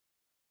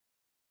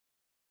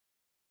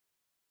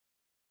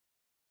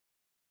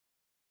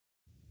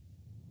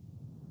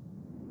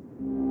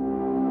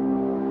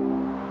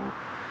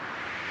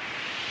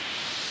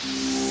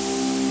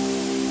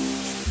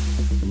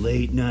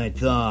Late Night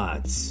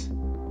Thoughts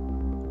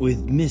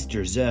with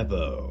Mr.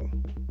 Zeppo.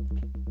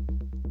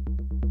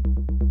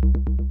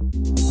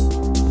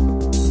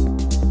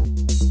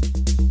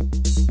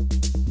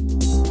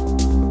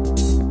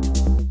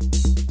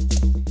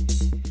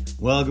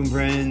 Welcome,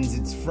 friends.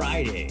 It's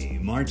Friday,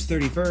 March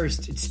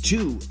 31st. It's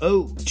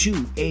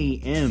 2:02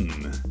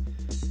 a.m.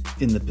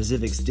 in the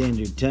Pacific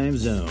Standard Time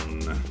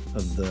Zone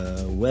of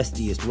the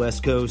westiest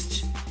West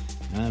Coast.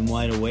 I'm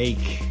wide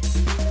awake.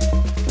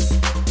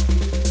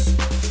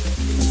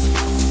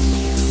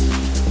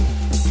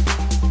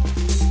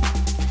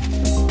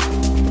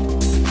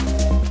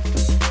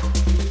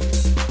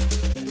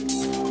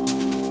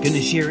 Gonna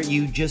share with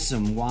you just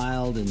some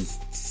wild and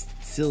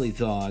silly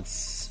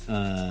thoughts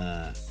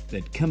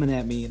that coming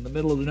at me in the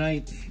middle of the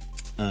night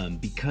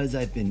because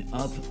I've been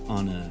up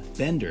on a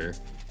bender.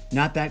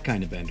 Not that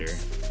kind of bender.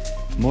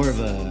 More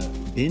of a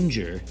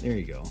binger. There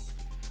you go.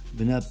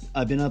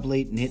 I've been up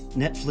late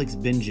Netflix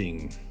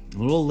binging. A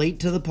little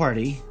late to the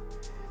party.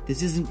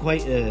 This isn't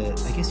quite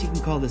I guess you can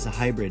call this a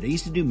hybrid. I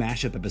used to do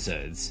mashup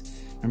episodes.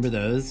 Remember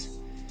those?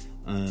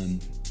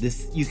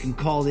 You can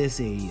call this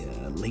a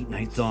late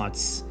night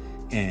thoughts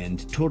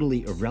and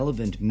totally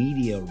irrelevant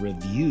media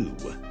review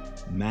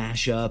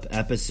mashup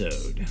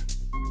episode.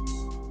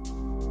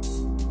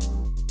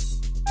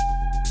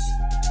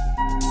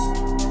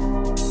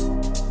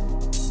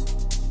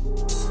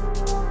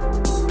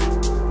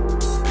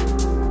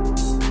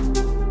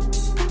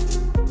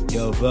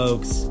 Yo,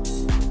 folks,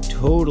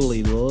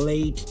 totally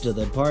late to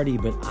the party,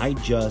 but I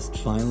just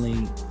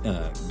finally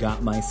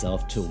got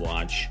myself to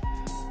watch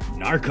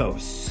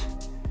Narcos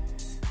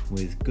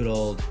with good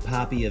old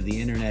Poppy of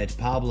the internet,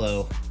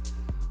 Pablo,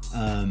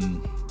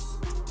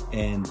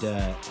 and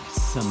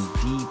some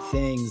deep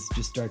things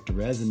just start to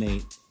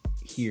resonate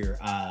here.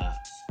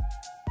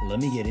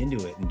 Let me get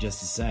into it in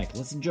just a sec.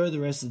 Let's enjoy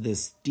the rest of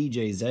this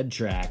DJ Z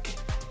track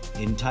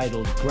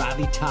entitled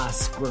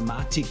Gravitas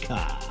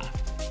Grammatica,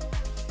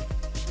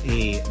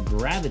 a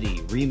Gravity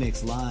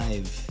remix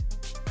live,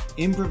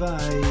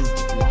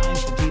 improvised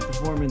live-to-tape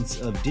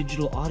performance of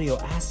digital audio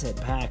asset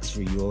packs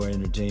for your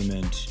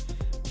entertainment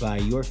by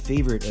your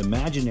favorite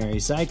imaginary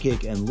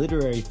sidekick and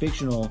literary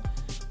fictional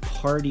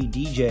party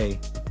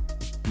DJ,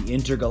 the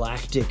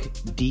intergalactic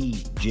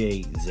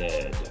DJ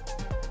Z.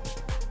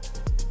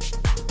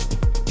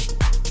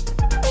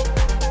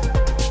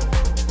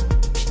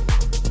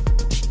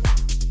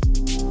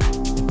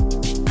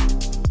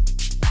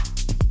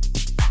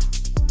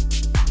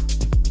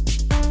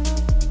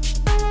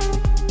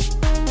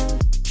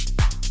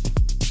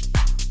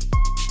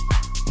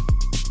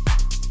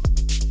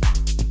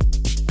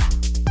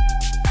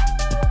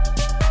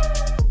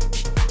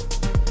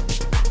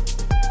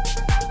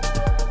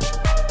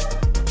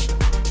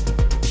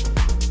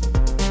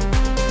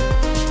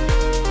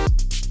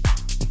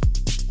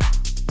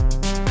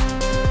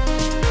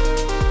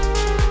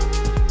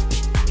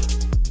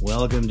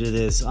 Welcome to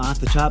this off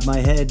the top of my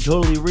head,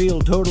 totally real,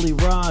 totally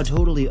raw,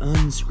 totally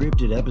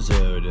unscripted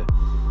episode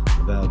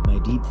about my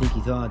deep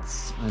thinky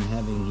thoughts I'm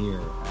having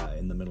here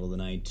in the middle of the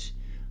night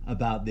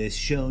about this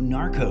show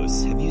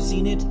Narcos. Have you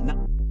seen it?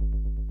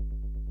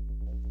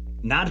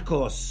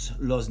 Narcos,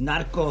 Los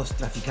Narcos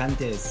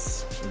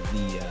Traficantes,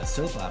 the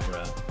soap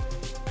opera.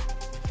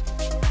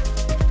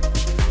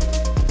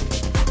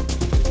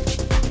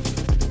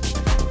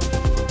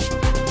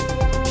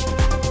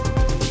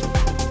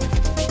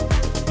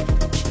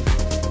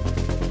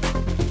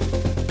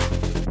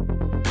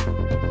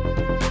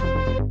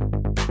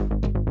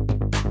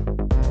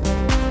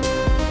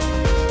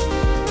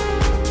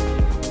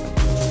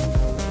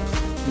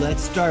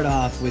 Let's start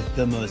off with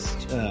the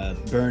most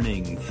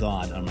burning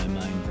thought on my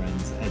mind,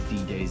 friends, as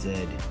DJ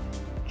Z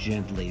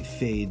gently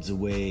fades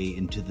away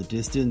into the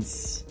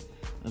distance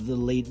of the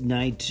late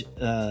night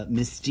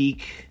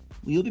mystique.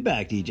 You'll be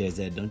back, DJ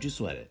Z, don't you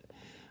sweat it.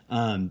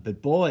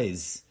 But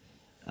boys,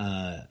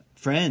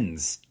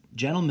 friends,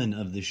 gentlemen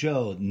of the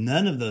show,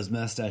 none of those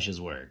mustaches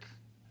work.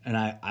 And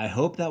I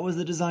hope that was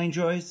the design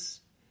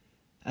choice.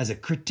 As a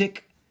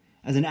critic,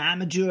 as an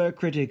amateur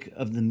critic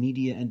of the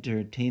media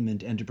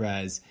entertainment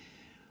enterprise,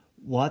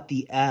 what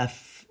the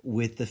F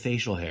with the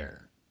facial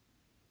hair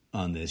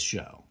on this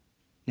show?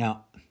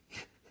 Now,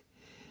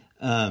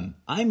 I'm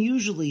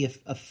usually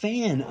a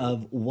fan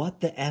of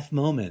what the F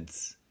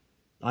moments.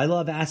 I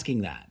love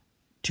asking that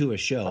to a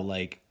show,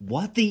 like,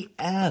 what the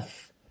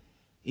F?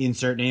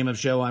 Insert name of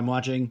show I'm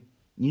watching.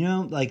 You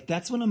know, like,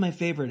 that's one of my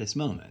favoriteest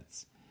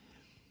moments.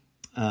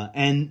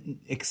 And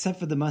except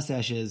for the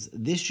mustaches,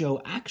 this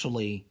show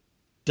actually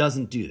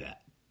doesn't do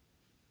that.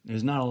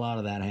 There's not a lot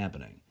of that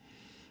happening.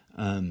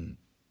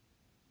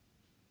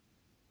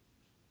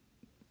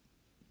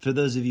 For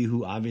those of you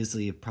who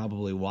obviously have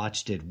probably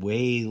watched it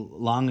way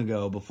long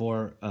ago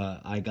before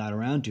I got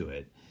around to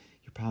it,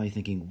 you're probably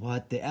thinking,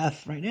 what the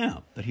F right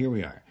now? But here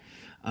we are.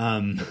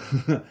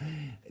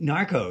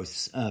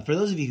 Narcos, for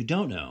those of you who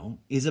don't know,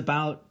 is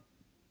about,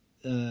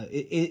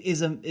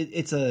 it's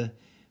a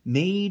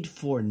made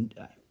for, am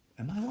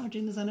I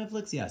watching this on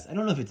Netflix? Yes. I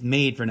don't know if it's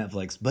made for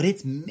Netflix, but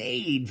it's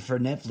made for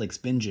Netflix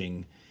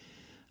binging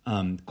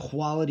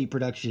quality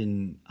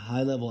production,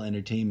 high level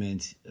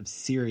entertainment of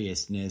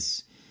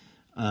seriousness,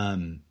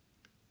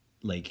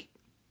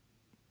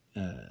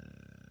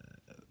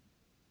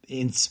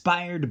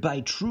 inspired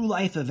by true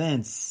life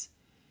events,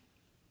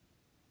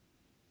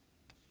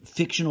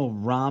 fictional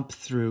romp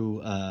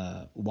through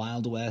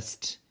Wild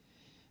West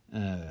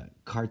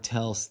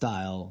cartel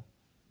style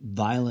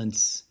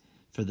violence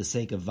for the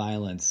sake of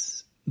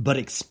violence, but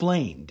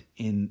explained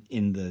in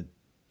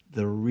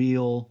the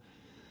real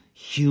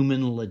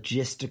human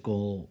logistics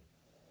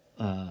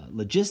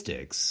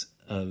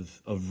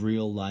of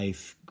real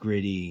life,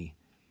 gritty,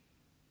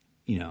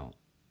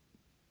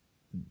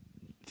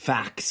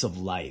 facts of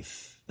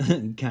life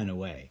kind of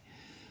way.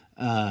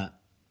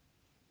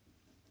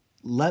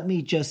 Let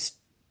me just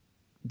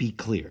be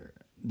clear.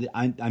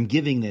 I'm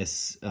giving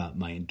this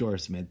my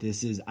endorsement.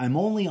 I'm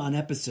only on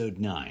episode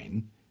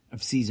 9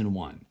 of season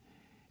 1,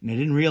 and I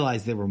didn't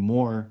realize there were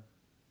more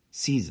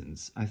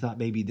seasons. I thought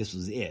maybe this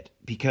was it,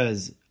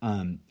 because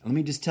let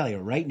me just tell you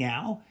right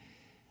now,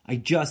 I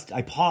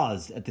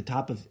paused at the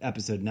top of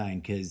episode 9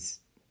 because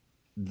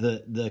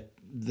the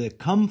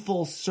come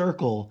full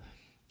circle,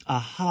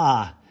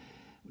 aha,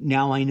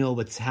 now I know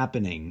what's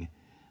happening,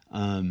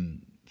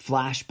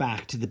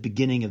 flashback to the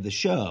beginning of the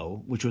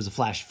show, which was a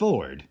flash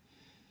forward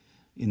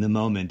in the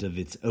moment of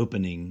its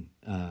opening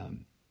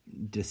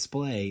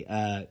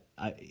display,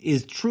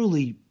 is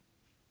truly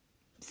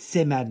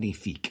c'est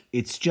magnifique.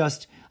 It's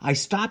just, I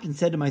stopped and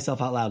said to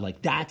myself out loud,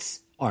 like,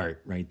 that's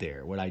art right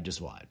there, what I just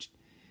watched.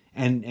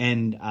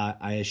 And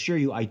I assure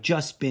you, I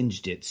just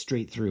binged it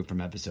straight through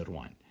from episode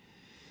 1.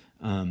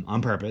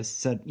 On purpose,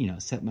 set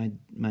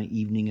my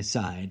evening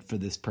aside for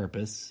this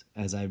purpose,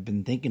 as I've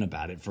been thinking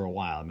about it for a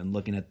while. I've been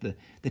looking at the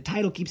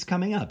title keeps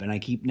coming up, and I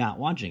keep not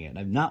watching it.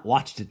 I've not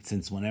watched it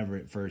since whenever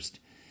it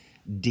first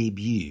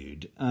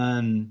debuted.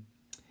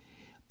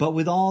 But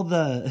with all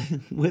the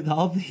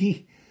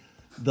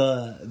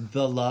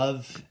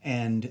love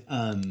and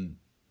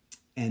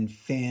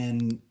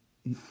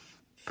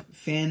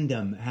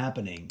fandom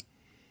happening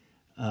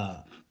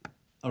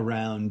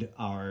around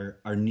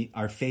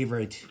our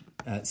favorite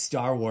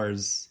Star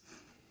Wars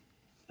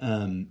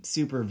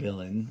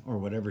supervillain, or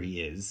whatever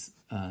he is,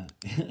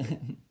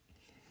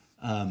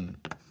 the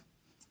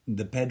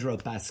Pedro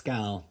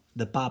Pascal,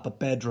 the Papa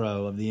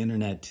Pedro of the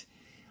internet.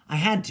 I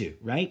had to,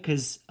 right?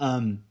 Because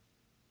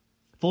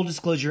full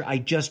disclosure, I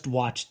just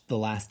watched The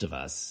Last of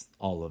Us,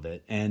 all of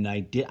it, and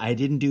I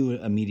didn't do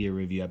a media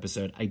review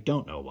episode. I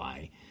don't know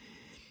why.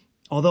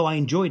 Although I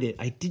enjoyed it,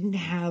 I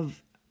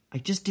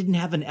just didn't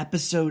have an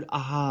episode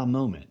aha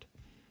moment.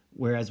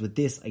 Whereas with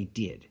this, I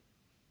did.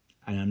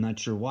 And I'm not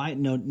sure why.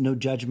 No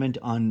judgment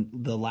on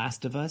The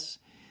Last of Us,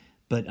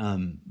 but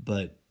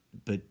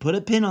put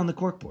a pin on the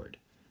corkboard,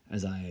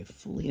 as I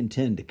fully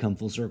intend to come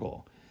full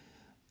circle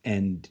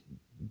and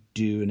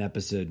do an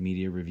episode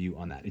media review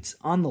on that. It's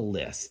on the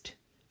list.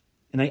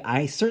 And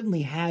I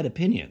certainly had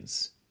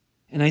opinions.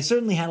 And I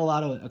certainly had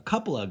a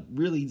couple of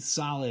really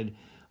solid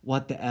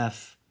what the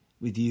F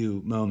with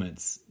you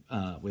moments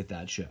with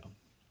that show.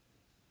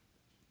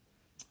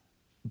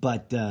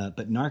 But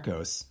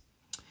Narcos,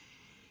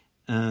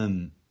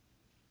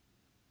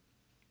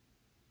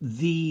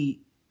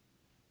 the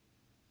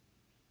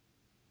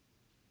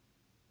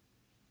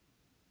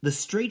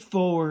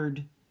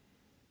straightforward,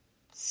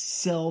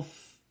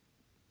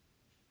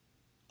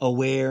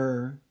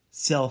 self-aware,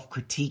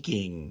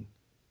 self-critiquing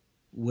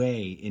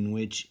way in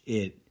which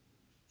it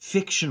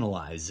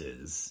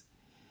fictionalizes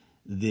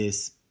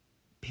this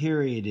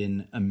period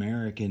in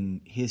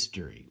American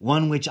history,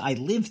 one which I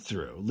lived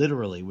through,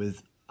 literally,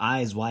 with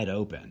eyes wide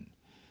open,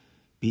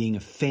 being a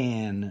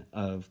fan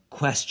of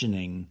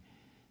questioning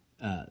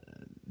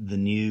the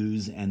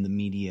news and the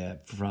media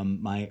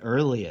from my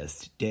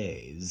earliest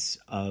days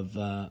of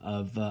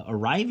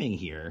arriving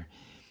here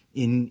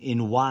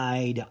in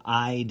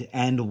wide-eyed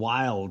and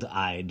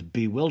wild-eyed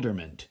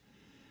bewilderment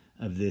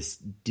of this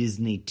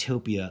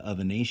Disney-topia of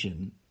a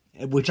nation,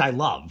 which I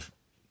love.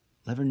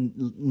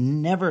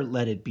 Never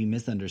let it be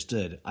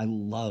misunderstood. I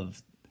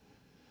love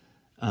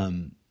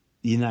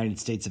the United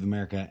States of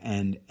America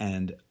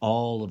and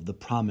all of the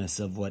promise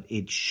of what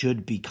it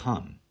should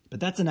become.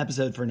 But that's an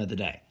episode for another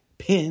day.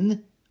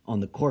 Pin on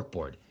the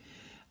corkboard.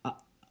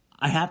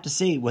 I have to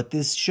say, what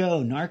this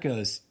show,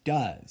 Narcos,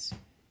 does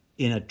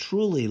in a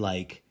truly,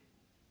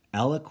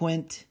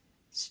 eloquent,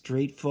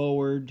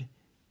 straightforward,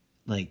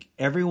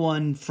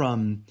 everyone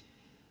from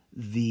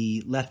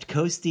the left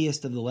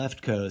coastiest of the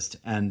left coast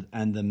and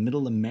the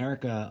middle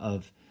America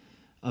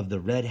of the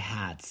red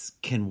hats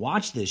can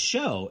watch this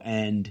show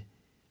and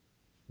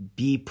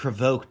be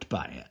provoked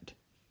by it,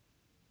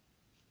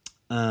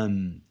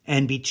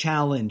 and be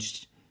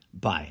challenged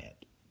by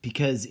it,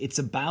 because it's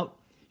about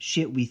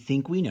shit we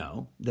think we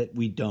know that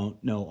we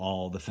don't know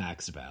all the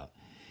facts about.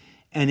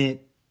 And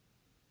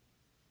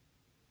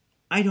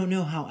I don't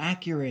know how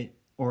accurate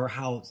or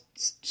how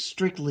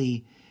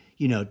strictly,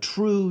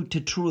 true to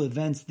true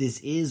events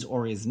this is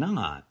or is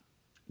not.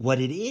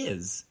 What it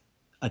is,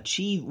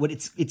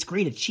 its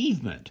great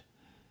achievement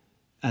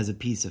as a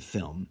piece of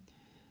film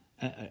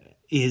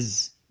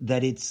is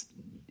that it's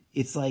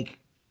like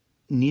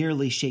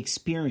nearly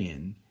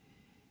Shakespearean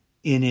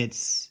in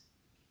its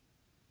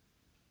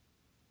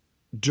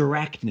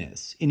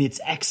directness, in its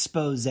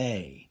expose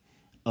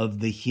of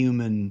the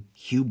human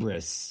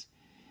hubris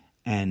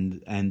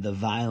and the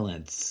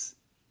violence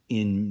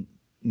in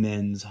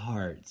men's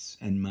hearts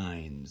and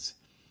minds.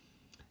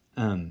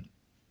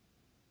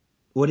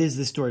 What is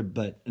this story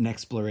but an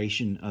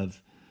exploration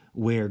of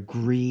where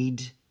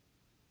greed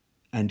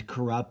and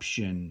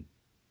corruption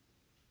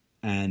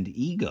and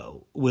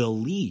ego will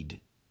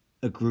lead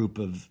a group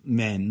of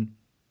men,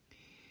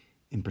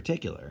 in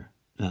particular,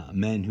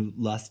 men who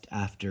lust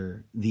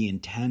after the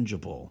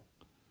intangible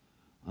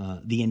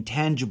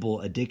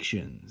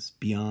addictions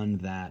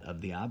beyond that of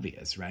the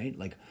obvious, right?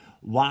 Like,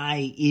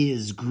 why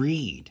is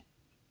greed?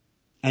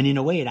 And in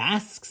a way, it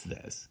asks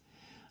this,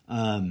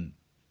 and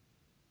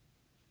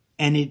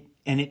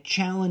it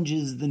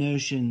challenges the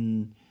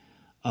notion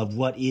of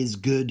what is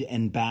good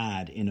and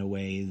bad in a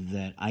way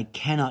that I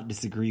cannot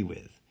disagree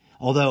with.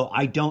 Although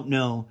I don't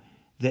know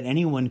that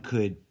anyone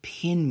could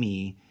pin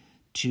me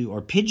to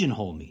or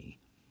pigeonhole me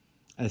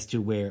as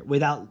to where,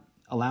 without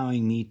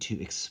allowing me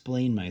to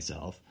explain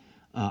myself.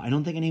 I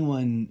don't think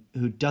anyone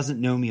who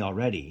doesn't know me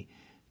already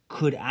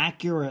could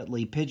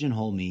accurately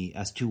pigeonhole me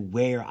as to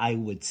where I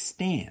would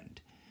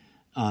stand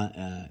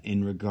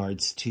in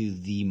regards to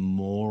the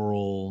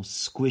moral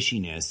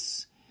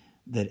squishiness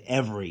that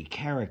every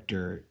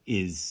character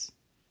is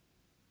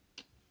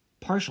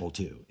partial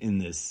to in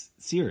this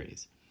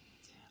series.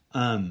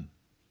 But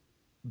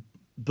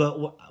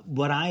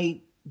what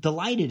I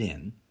delighted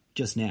in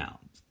just now,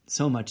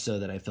 so much so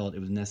that I felt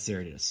it was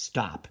necessary to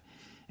stop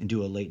and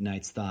do a late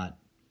night's thought,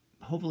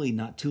 hopefully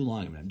not too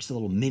long, just a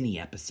little mini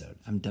episode.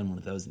 I haven't done one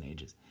of those in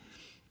ages.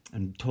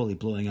 I'm totally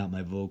blowing out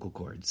my vocal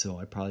cords, so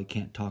I probably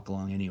can't talk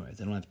long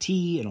anyways. I don't have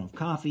tea, I don't have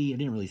coffee, I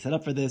didn't really set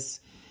up for this,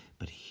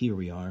 but here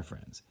we are,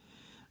 friends.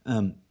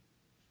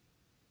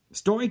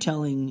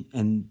 Storytelling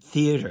and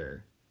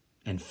theater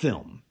and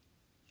film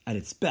at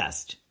its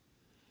best,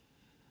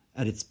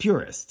 at its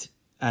purest,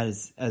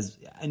 as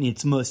in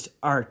its most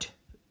art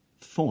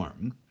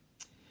form,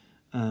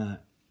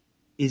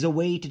 is a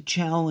way to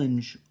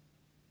challenge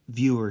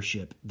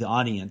viewership, the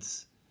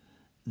audience,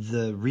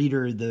 the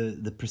reader,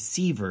 the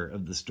perceiver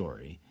of the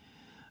story,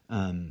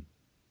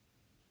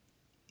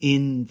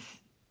 in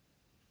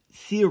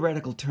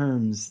theoretical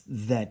terms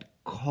that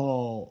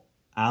call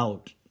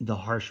out the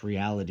harsh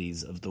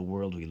realities of the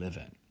world we live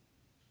in.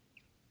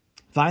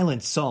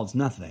 Violence solves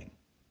nothing.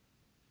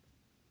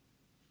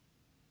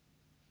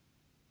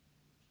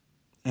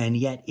 And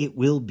yet it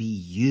will be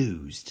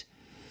used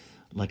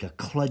like a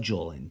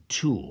cudgel and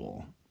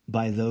tool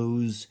by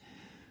those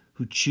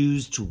who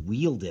choose to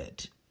wield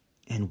it.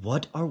 And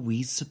what are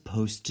we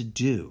supposed to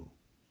do?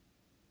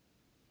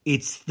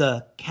 It's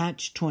the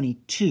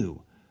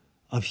catch-22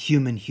 of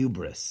human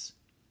hubris.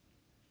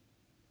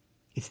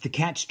 It's the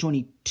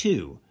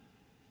catch-22.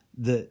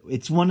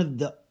 It's one of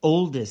the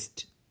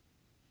oldest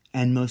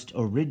and most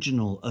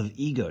original of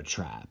ego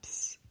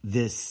traps,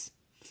 this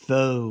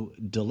faux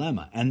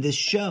dilemma. And this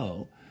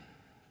show,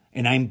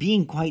 and I'm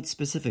being quite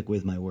specific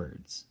with my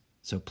words,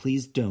 so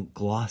please don't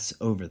gloss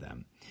over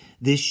them.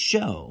 This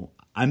show,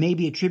 I may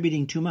be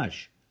attributing too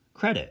much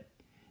credit.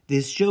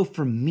 This show,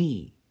 for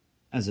me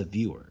as a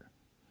viewer,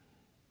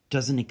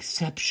 does an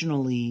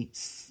exceptionally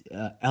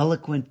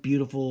eloquent,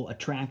 beautiful,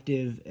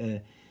 attractive,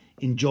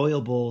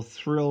 enjoyable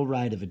thrill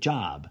ride of a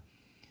job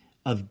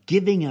of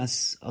giving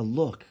us a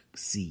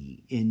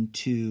look-see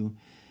into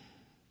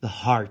the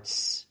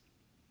hearts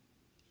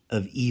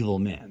of evil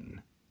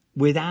men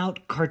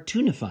without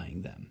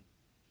cartoonifying them,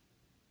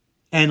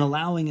 and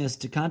allowing us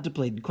to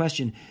contemplate and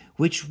question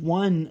which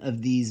one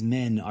of these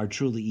men are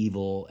truly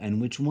evil and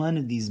which one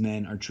of these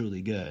men are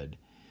truly good,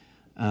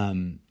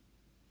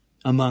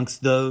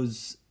 amongst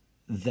those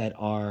that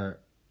are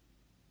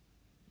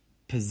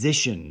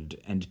positioned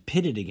and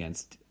pitted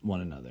against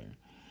one another.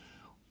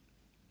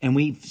 And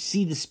we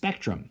see the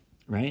spectrum,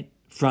 right?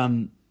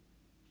 From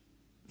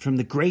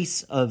the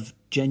grace of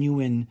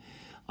genuine,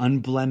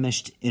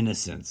 unblemished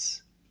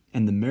innocence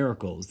and the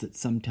miracles that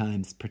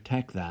sometimes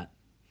protect that,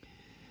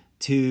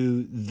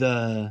 to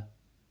the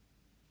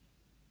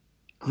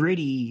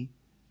gritty,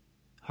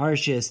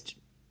 harshest,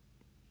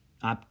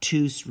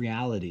 obtuse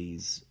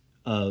realities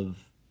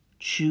of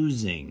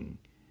choosing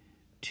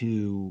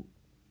to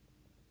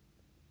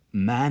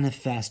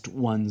manifest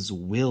one's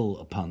will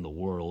upon the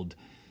world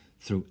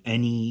through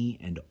any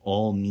and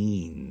all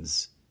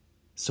means,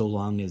 so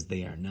long as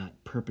they are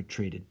not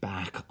perpetrated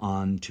back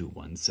onto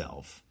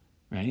oneself,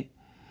 right?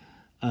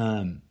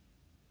 And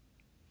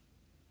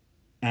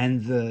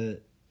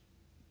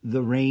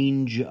the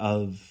range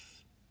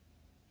of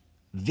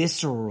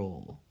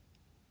visceral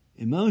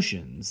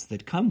emotions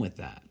that come with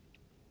that.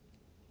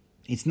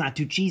 It's not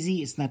too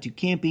cheesy, it's not too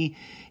campy,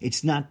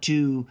 it's not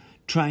too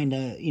trying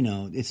to,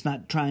 it's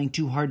not trying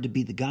too hard to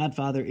be the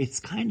Godfather.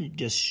 It's kind of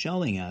just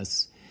showing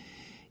us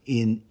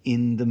in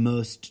the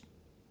most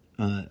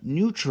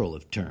neutral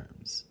of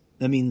terms.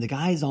 I mean, the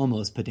guy's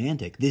almost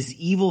pedantic. This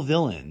evil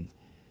villain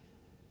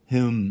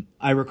whom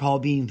I recall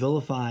being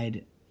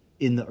vilified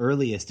in the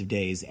earliest of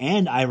days,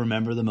 and I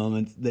remember the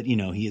moment that,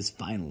 he is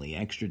finally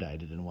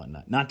extradited and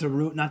whatnot. Not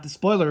to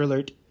spoiler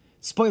alert,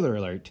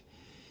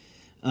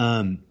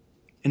 and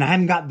I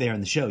haven't got there in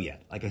the show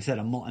yet. Like I said,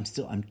 I'm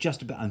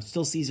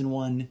still season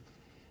 1,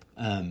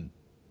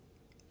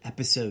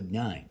 episode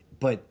 9.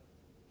 But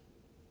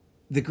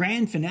the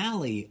grand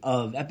finale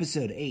of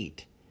episode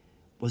 8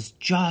 was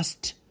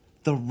just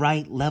the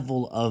right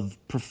level of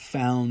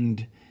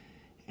profound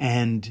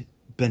and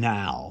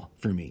banal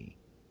for me.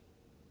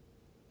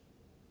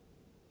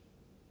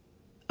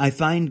 I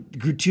find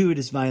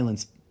gratuitous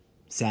violence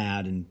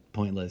sad and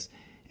pointless,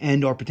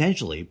 and or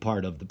potentially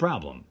part of the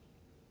problem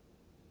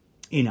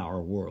in our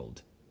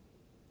world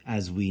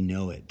as we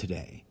know it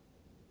today.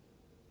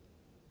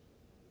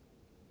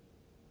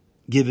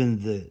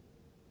 Given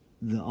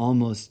the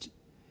almost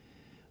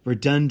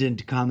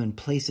redundant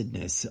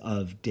commonplaceness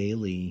of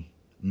daily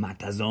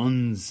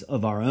matazons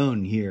of our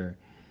own here,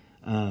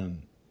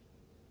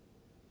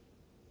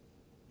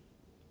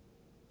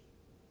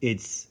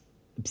 it's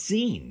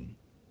obscene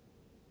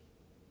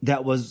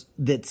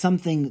that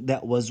something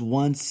that was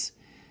once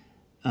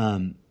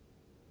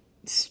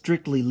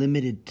strictly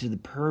limited to the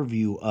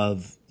purview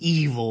of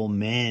evil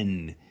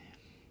men,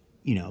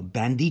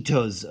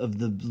 banditos of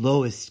the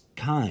lowest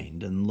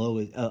kind and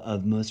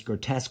of most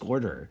grotesque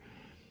order,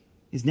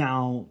 is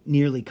now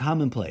nearly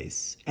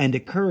commonplace and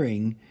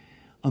occurring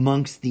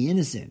amongst the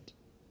innocent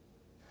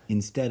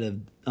instead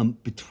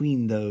of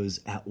between those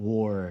at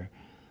war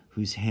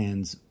whose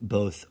hands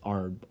both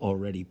are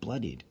already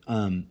bloodied.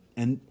 And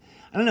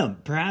I don't know,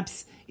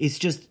 perhaps it's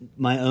just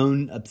my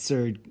own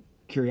absurd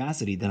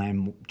curiosity that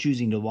I'm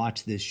choosing to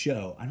watch this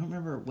show. I don't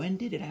remember, when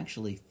did it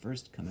actually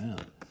first come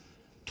out?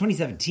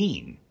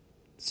 2017.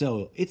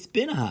 So it's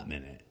been a hot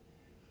minute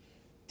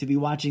to be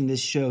watching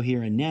this show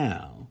here and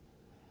now,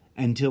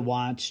 and to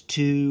watch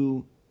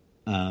two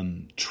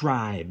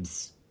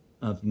tribes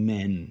of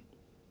men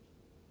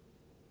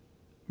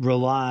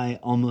rely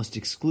almost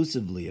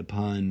exclusively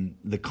upon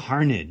the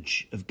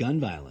carnage of gun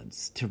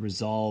violence to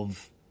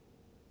resolve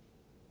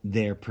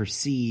their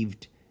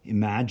perceived,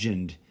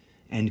 imagined,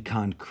 and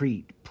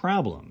concrete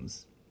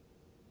problems.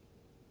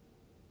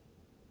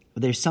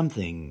 There's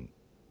something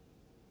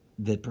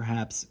that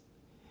perhaps,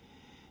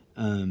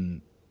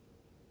 could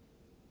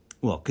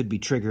be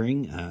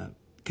triggering,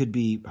 could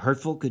be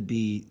hurtful, could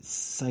be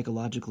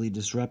psychologically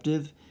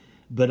disruptive,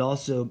 but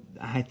also,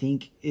 I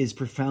think, is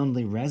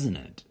profoundly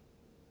resonant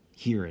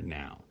here and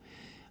now.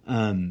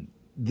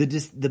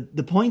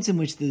 The points in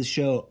which this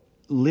show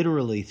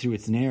literally through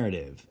its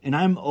narrative, and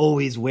I'm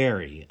always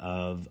wary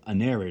of a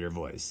narrator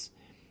voice,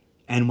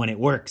 and when it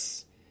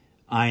works,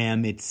 I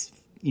am its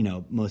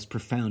most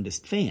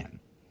profoundest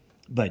fan.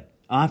 But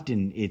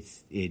often it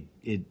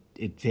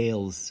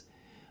fails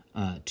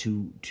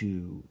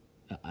to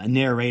a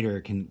narrator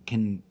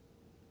can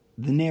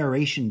the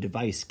narration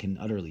device can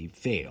utterly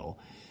fail,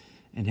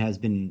 and has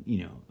been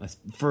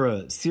for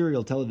a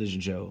serial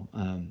television show.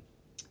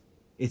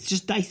 It's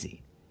just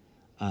dicey.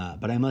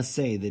 But I must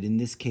say that in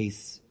this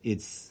case,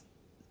 it's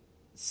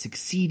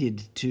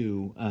succeeded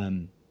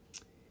to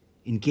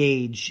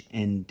engage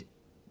and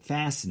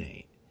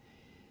fascinate,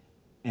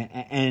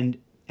 and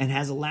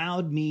has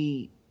allowed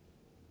me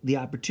the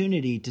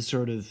opportunity to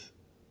sort of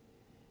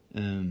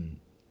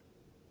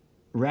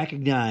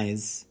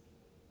recognize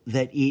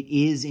that it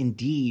is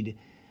indeed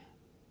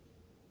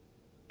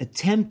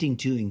attempting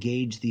to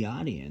engage the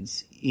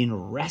audience in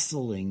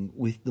wrestling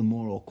with the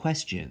moral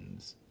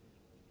questions,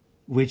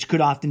 which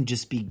could often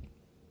just be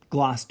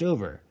glossed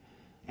over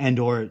and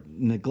or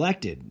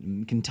neglected,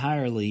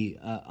 entirely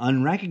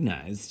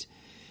unrecognized,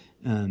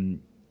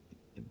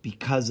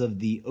 because of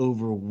the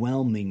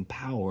overwhelming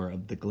power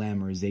of the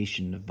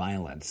glamorization of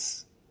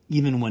violence,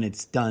 even when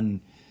it's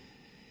done,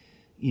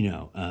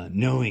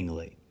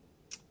 knowingly.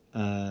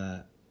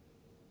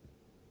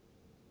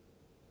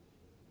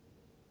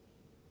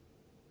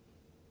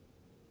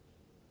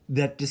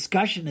 That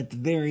discussion at the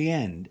very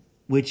end,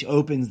 which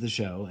opens the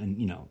show and,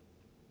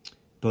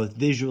 both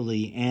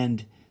visually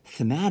and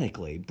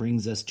thematically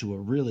brings us to a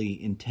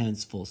really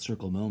intense full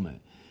circle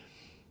moment.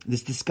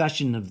 This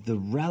discussion of the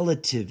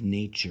relative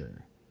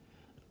nature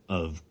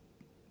of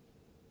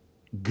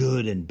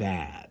good and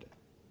bad,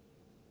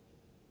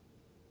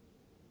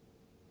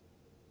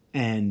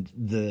 and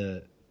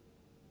the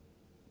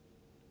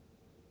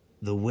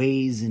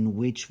ways in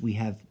which we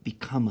have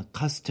become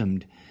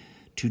accustomed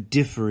to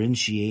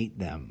differentiate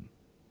them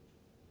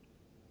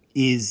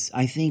is,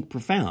 I think,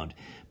 profound,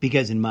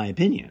 because in my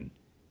opinion,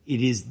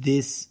 it is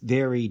this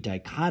very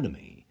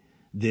dichotomy,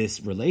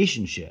 this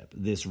relationship,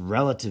 this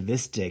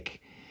relativistic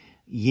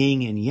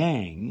yin and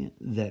yang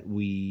that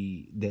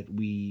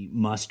we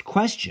must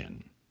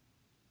question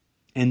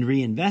and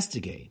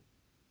reinvestigate,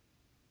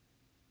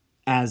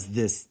 as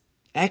this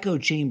echo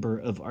chamber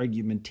of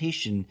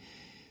argumentation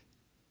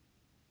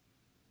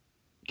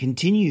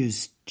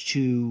continues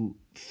to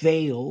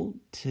fail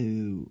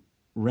to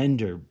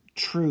render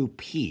true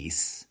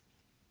peace,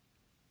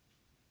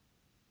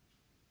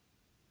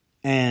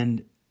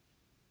 and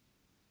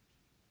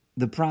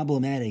the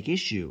problematic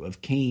issue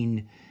of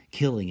Cain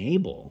killing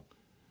Abel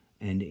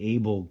and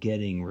Abel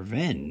getting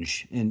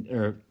revenge.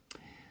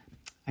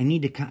 I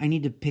need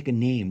to pick a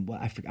name.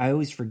 I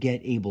always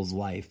forget Abel's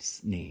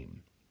wife's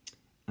name.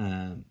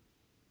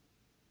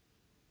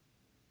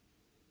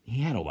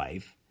 He had a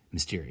wife,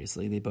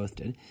 mysteriously. They both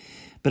did.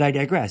 But I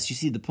digress. You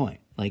see the point.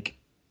 Like,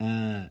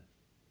 the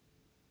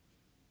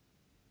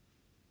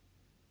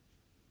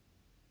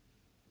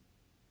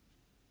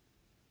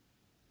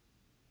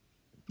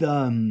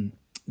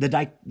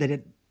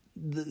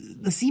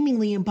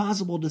seemingly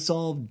impossible to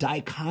solve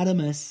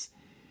dichotomous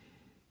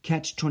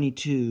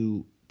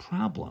catch-22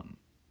 problem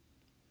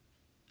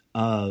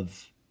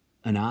of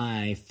an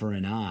eye for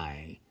an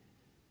eye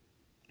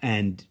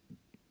and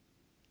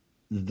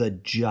the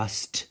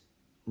just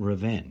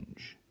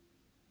revenge.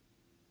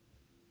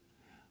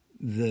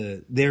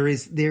 There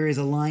is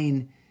a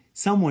line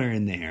somewhere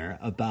in there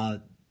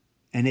about,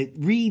 and it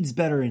reads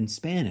better in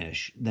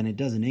Spanish than it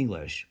does in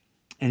English,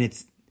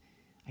 and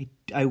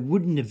I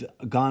wouldn't have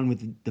gone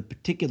with the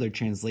particular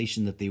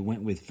translation that they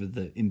went with for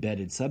the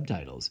embedded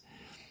subtitles,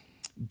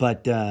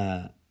 but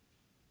the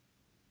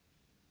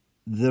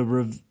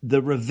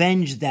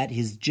revenge that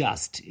is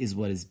just is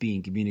what is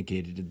being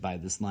communicated by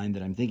this line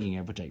that I'm thinking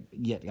of, which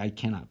I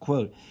cannot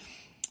quote.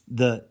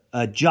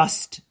 A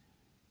just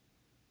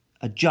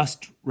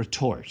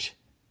retort,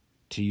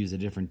 to use a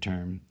different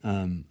term,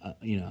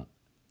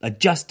 a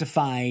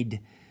justified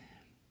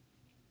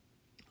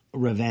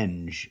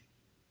revenge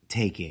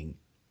taking.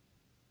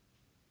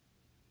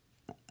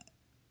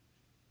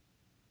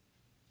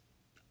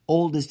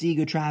 Oldest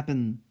ego trap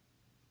in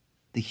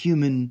the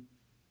human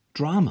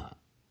drama,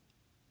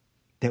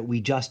 that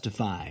we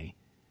justify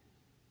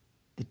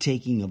the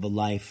taking of a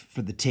life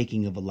for the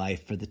taking of a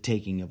life for the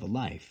taking of a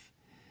life.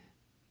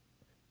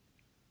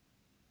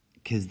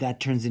 Because that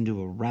turns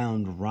into a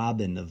round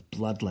robin of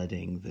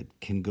bloodletting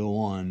that can go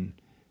on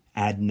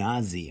ad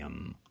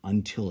nauseum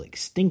until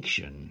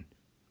extinction,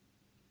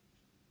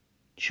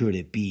 should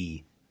it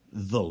be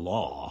the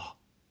law.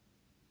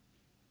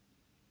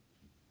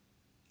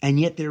 And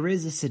yet there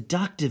is a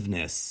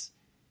seductiveness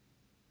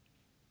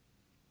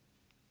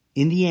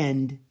in the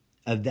end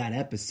of that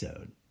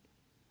episode.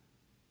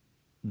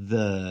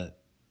 The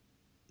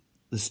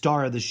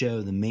star of the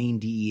show, the main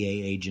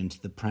DEA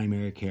agent, the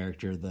primary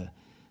character, the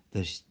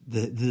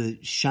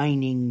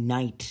shining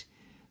knight,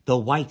 the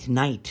white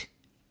knight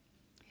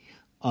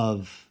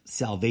of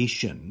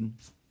salvation,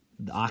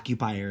 the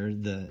occupier,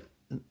 the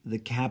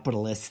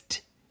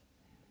capitalist,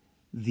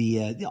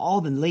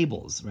 all the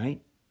labels, right,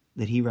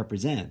 that he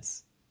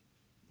represents.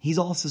 He's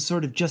also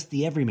sort of just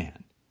the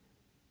everyman.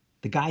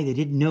 The guy that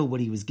didn't know what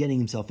he was getting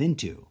himself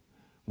into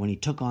when he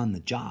took on the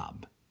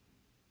job.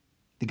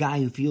 The guy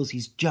who feels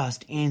he's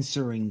just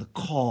answering the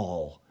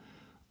call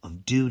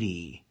of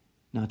duty.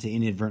 Not to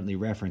inadvertently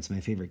reference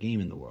my favorite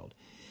game in the world.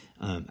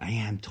 I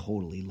am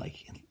totally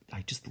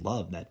I just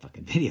love that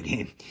fucking video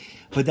game.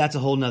 But that's a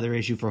whole nother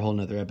issue for a whole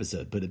nother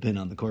episode. Put a pin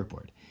on the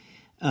corkboard.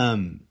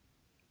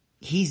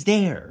 He's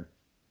there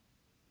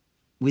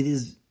with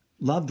his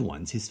loved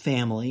ones, his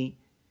family,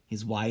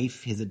 his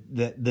wife,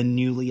 the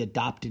newly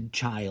adopted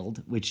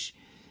child, which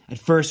at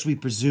first we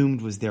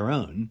presumed was their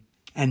own,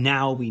 and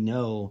now we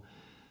know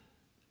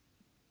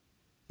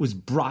was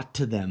brought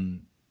to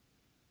them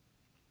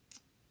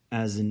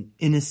as an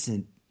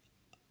innocent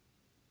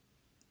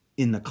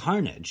in the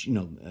carnage,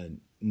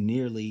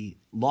 nearly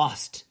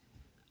lost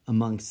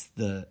amongst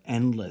the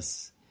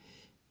endless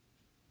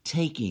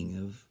taking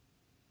of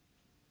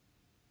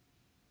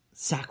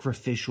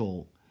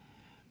sacrificial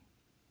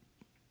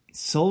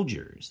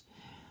soldiers.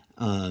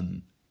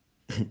 And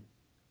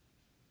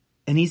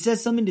he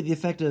says something to the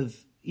effect of,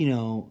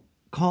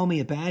 call me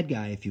a bad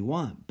guy if you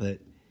want, but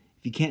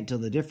if you can't tell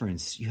the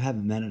difference, you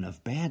haven't met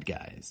enough bad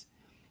guys.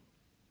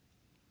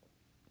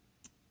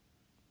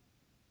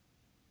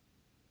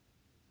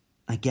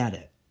 I get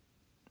it,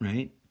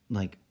 right?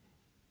 Like,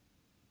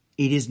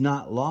 it is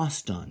not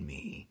lost on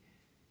me.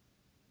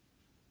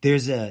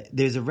 There's a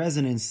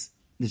resonance,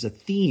 there's a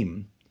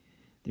theme,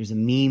 there's a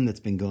meme that's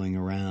been going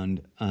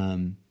around,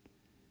 and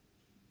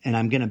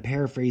I'm going to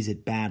paraphrase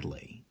it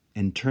badly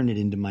and turn it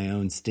into my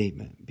own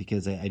statement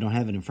because I don't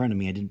have it in front of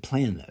me. I didn't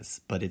plan this,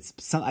 but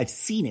I've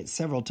seen it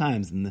several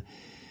times in the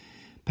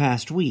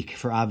past week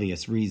for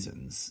obvious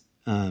reasons.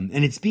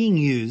 And it's being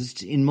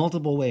used in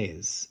multiple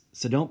ways.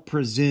 So don't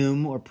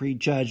presume or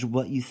prejudge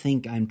what you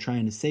think I'm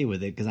trying to say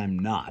with it, because I'm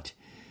not.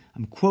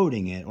 I'm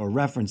quoting it or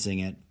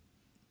referencing it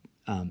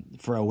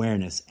for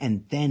awareness.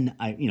 And then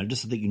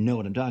just so that you know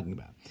what I'm talking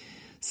about.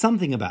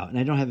 Something about, and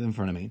I don't have it in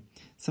front of me,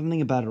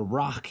 something about a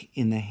rock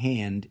in the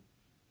hand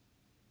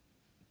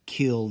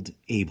killed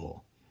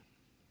Abel.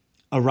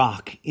 A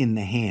rock in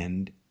the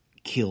hand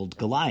killed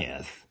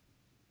Goliath.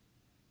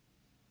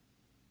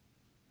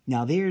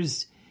 Now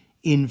there's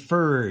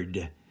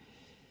inferred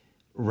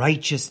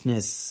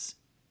righteousness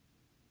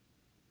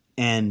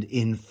and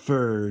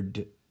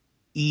inferred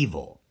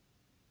evil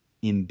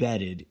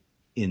embedded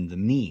in the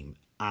meme.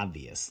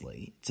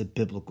 Obviously, it's a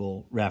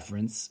biblical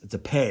reference. It's a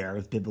pair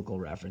of biblical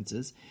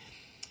references.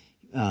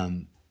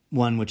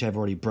 one which I've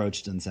already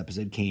broached in this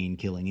episode, Cain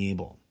killing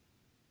Abel.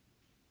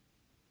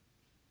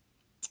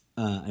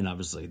 And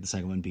obviously the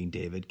second one being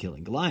David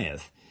killing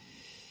Goliath.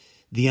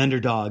 The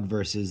underdog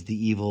versus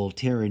the evil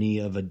tyranny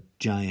of a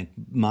giant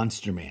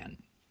monster man.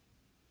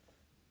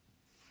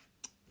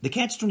 The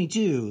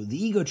catch-22,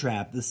 the ego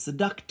trap, the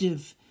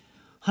seductive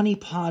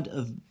honeypot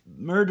of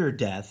murder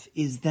death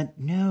is that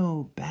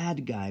no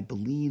bad guy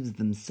believes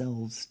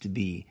themselves to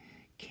be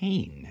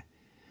Cain.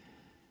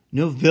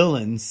 No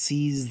villain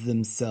sees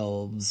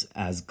themselves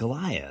as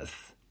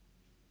Goliath.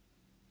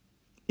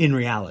 In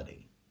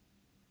reality.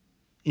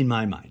 In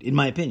my mind. In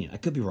my opinion. I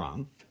could be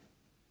wrong.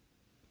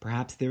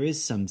 Perhaps there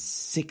is some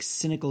sick,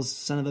 cynical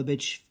son of a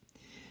bitch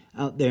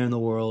out there in the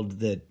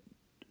world that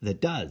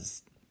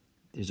does.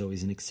 There's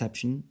always an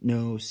exception.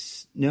 No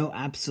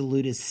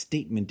absolutist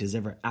statement is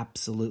ever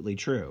absolutely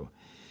true.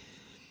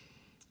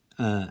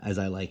 As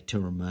I like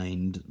to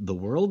remind the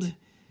world.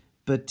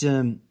 But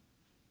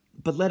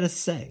let us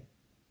say,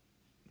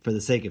 for the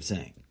sake of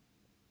saying,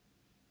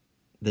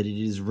 that it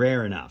is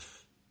rare enough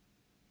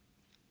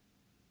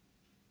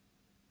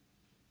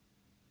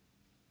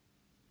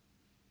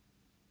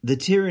the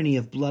tyranny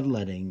of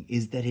bloodletting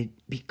is that it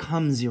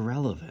becomes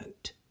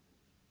irrelevant.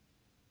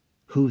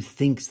 Who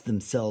thinks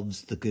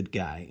themselves the good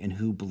guy and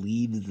who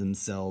believes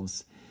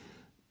themselves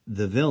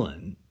the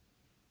villain,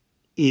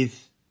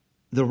 if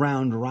the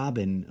round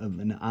robin of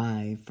an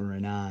eye for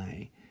an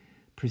eye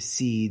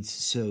proceeds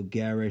so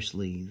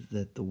garishly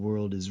that the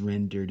world is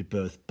rendered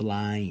both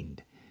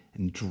blind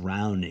and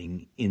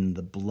drowning in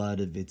the blood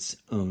of its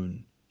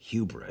own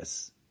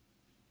hubris.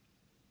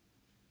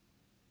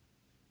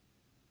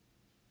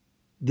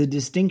 The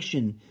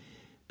distinction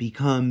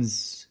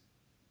becomes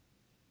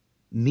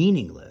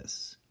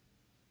meaningless.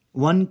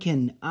 One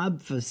can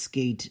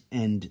obfuscate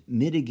and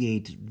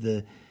mitigate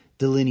the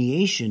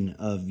delineation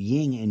of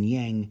yin and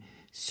yang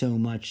so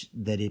much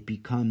that it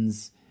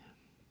becomes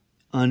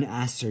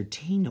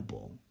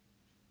unascertainable,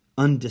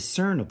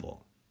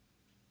 undiscernible.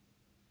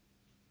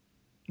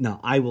 Now,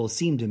 I will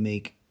seem to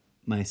make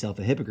myself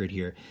a hypocrite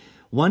here.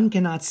 One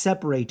cannot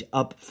separate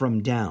up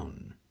from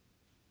down.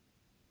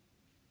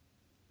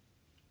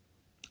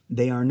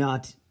 They are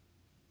not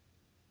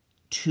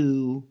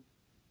two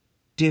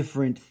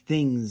different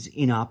things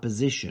in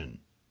opposition.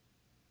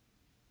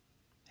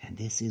 And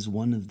this is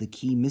one of the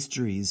key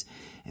mysteries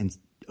and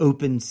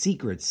open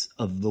secrets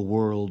of the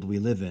world we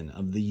live in,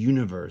 of the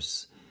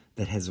universe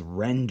that has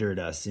rendered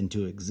us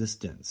into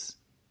existence.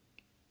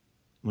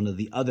 One of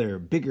the other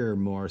bigger,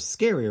 more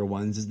scarier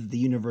ones is that the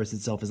universe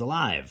itself is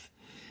alive.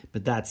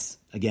 But that's,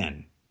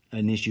 again,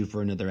 an issue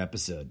for another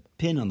episode.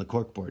 Pin on the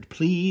corkboard,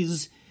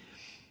 please.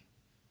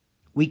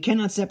 We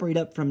cannot separate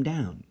up from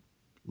down,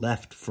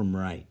 left from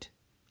right,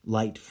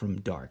 light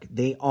from dark.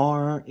 They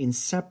are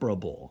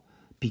inseparable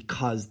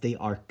because they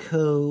are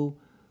co-creative.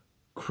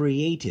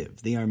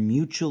 They are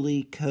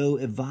mutually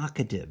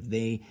co-evocative.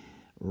 They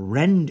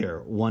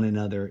render one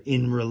another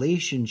in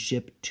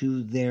relationship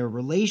to their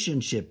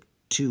relationship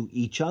to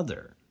each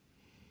other.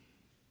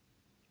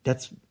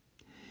 That's,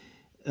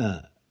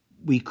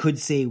 we could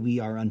say we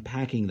are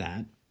unpacking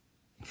that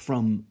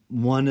from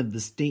one of the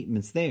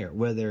statements there,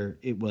 whether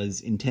it was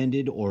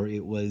intended or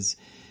it was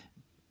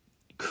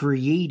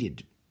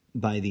created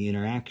by the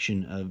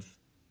interaction of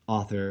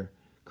author,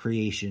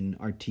 creation,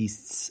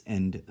 artists,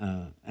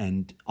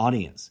 and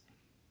audience.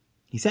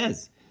 He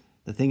says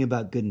the thing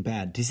about good and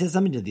bad. He says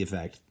something to the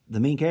effect: the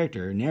main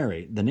character,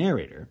 the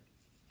narrator,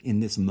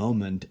 in this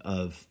moment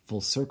of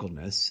full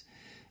circleness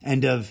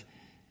and of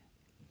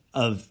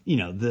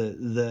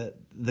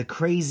the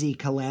crazy,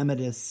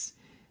 calamitous,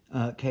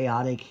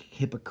 chaotic,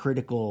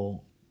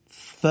 hypocritical,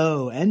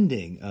 faux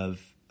ending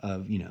of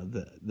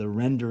the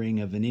rendering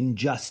of an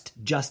unjust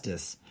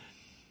justice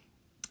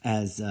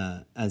as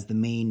the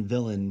main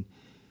villain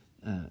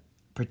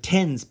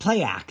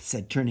play acts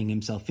at turning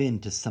himself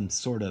into some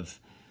sort of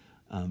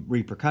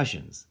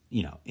repercussions,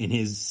 in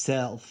his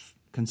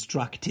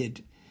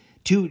self-constructed,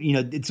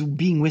 it's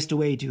being whisked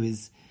away to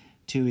his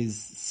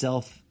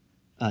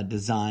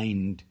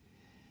self-designed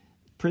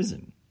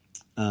prison.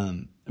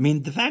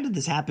 The fact that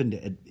this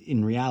happened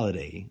in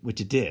reality,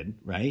 which it did,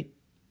 right?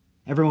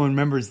 Everyone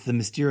remembers the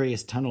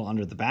mysterious tunnel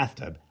under the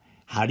bathtub.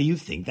 How do you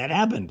think that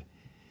happened?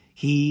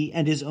 He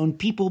and his own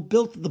people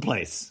built the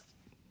place.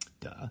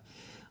 Duh.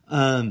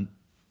 The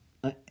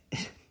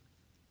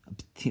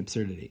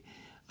absurdity.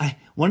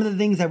 One of the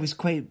things I was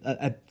quite,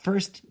 at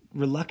first,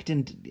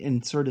 reluctant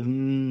and sort of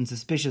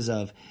suspicious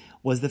of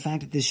was the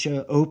fact that this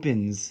show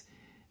opens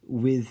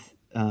with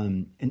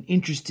an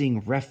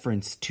interesting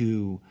reference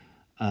to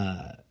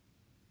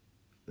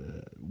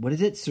what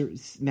is it?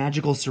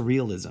 Magical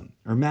surrealism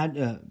or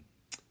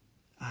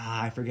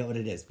I forget what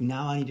it is.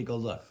 Now I need to go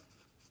look.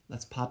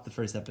 Let's pop the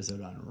first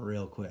episode on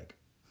real quick.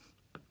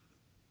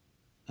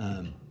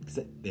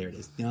 There it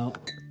is. No,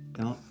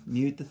 don't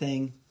mute the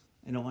thing.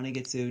 I don't want to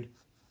get sued.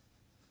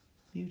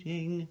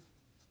 Muting.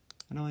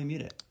 How do I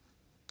mute it?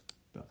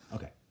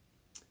 Okay.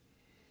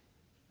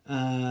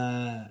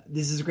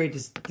 This is a great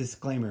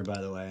disclaimer,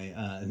 by the way,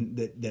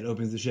 that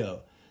opens the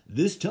show.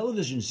 This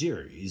television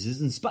series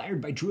is inspired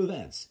by true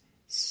events.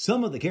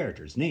 Some of the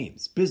characters,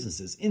 names,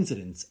 businesses,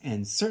 incidents,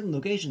 and certain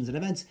locations and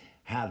events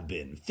have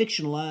been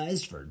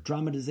fictionalized for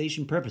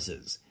dramatization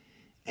purposes.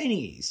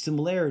 Any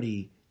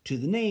similarity to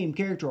the name,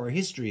 character, or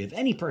history of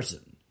any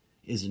person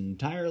is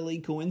entirely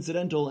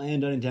coincidental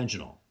and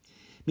unintentional.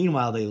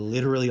 Meanwhile, they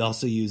literally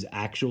also use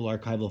actual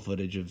archival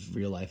footage of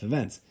real-life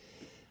events.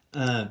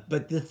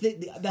 But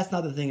that's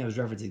not the thing I was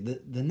referencing.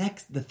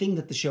 The thing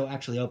that the show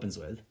actually opens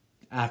with,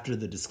 after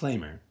the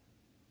disclaimer,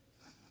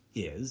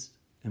 is,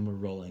 and we're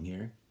rolling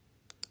here,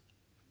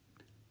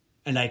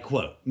 and I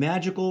quote,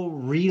 magical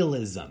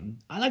realism.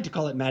 I like to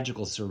call it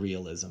magical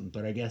surrealism,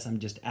 but I guess I'm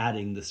just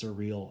adding the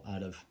surreal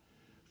out of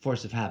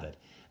force of habit.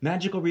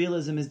 Magical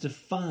realism is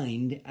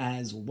defined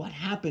as what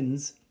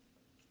happens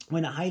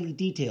when a highly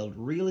detailed,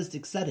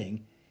 realistic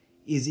setting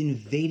is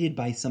invaded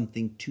by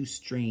something too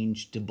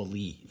strange to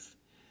believe.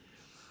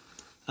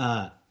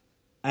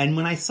 And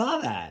when I saw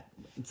that,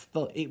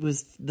 it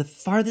was the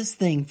farthest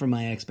thing from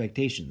my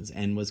expectations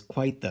and was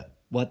quite the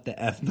what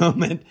the F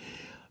moment.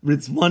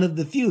 It's one of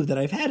the few that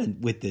I've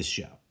had with this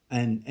show.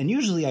 And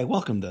usually I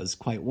welcome those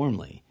quite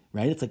warmly,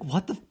 right? It's like,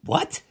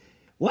 what?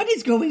 What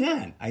is going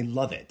on? I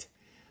love it.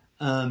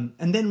 And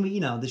then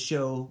the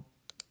show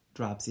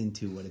drops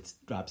into what it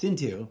drops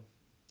into.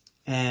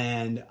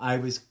 And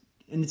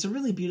it's a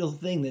really beautiful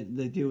thing that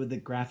they do with the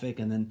graphic.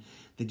 And then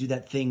they do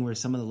that thing where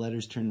some of the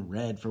letters turn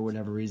red for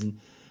whatever reason.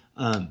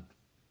 And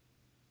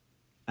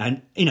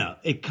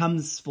it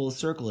comes full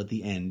circle at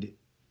the end.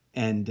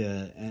 And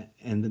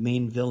the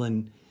main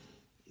villain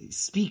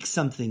speaks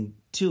something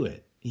to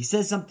it. He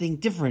says something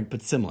different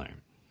but similar.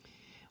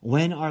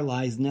 When are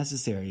lies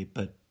necessary?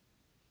 But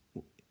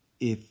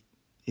if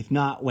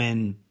not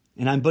when,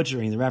 and I'm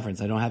butchering the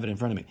reference, I don't have it in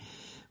front of me.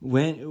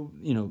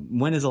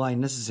 When is a lie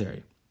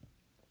necessary?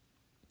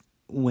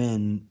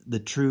 When the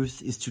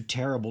truth is too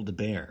terrible to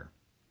bear,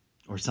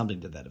 or something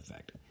to that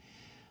effect,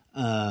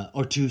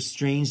 or too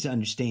strange to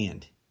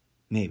understand,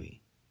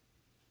 maybe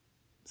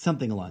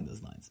something along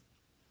those lines.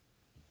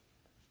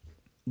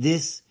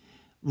 This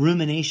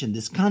rumination,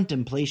 this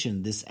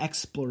contemplation, this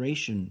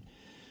exploration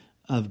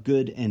of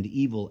good and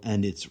evil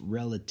and its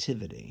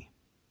relativity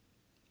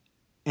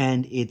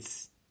and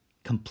its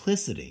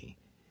complicity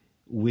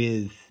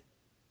with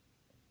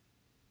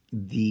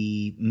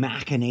the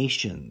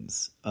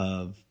machinations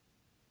of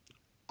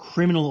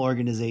criminal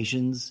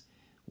organizations,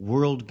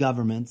 world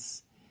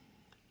governments,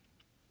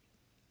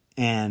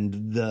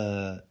 and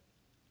the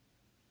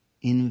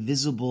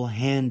invisible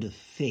hand of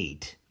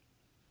fate,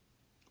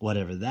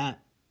 whatever that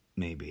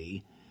may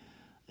be,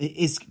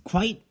 is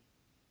quite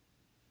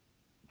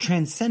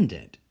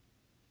transcendent.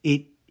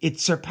 It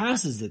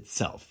surpasses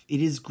itself.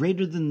 It is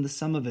greater than the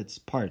sum of its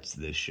parts,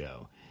 this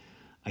show,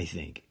 I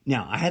think.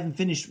 Now, I haven't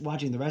finished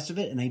watching the rest of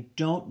it, and I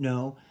don't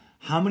know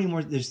how many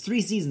more. There's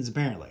 3 seasons,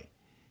 apparently.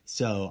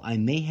 So I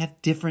may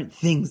have different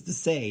things to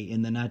say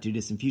in the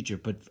not-too-distant future.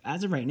 But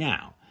as of right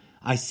now,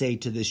 I say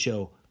to this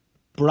show,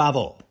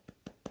 bravo.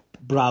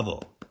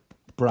 Bravo.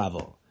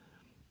 Bravo.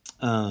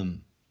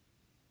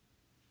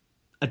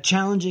 A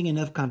challenging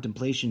enough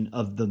contemplation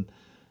of the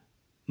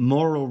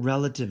moral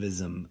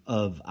relativism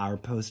of our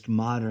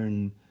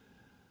postmodern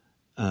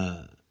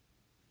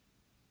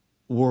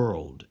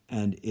world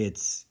and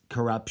its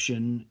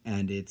corruption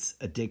and its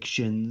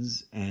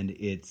addictions and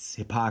its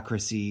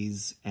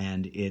hypocrisies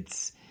and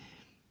its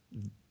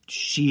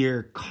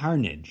sheer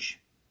carnage.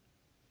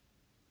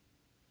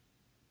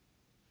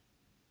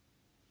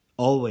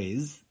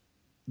 Always,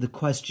 the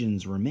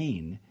questions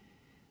remain.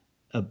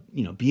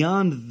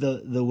 Beyond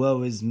the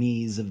woe is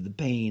me's of the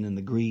pain and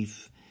the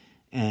grief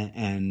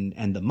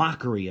and the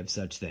mockery of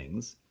such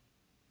things,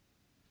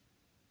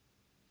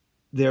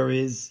 there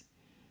is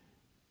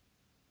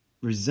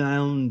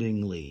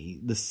resoundingly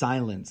the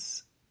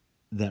silence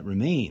that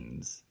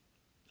remains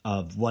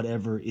of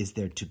whatever is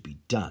there to be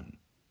done,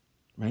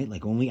 right?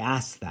 Like when we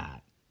ask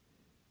that,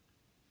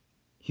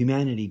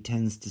 humanity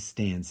tends to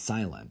stand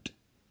silent.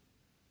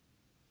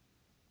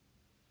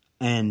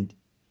 And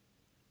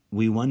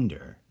we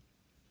wonder.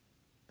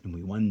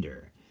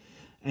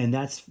 And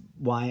that's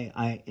why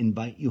I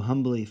invite you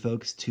humbly,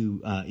 folks,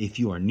 to, if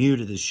you are new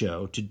to the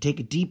show, to take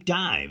a deep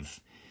dive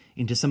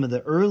into some of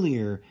the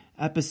earlier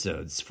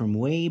episodes from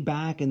way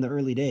back in the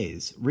early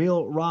days.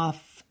 Real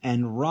rough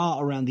and raw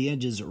around the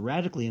edges,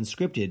 radically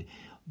unscripted,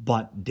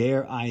 but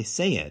dare I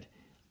say it,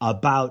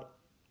 about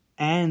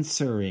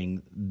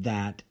answering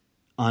that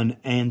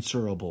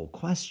unanswerable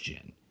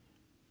question.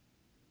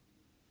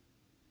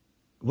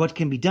 What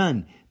can be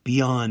done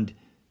beyond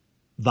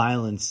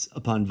violence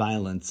upon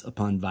violence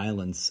upon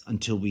violence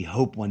until we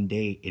hope one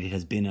day it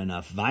has been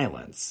enough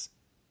violence,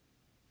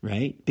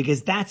 right?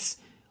 Because that's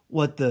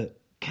what the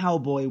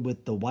cowboy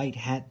with the white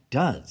hat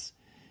does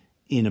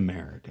in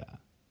America.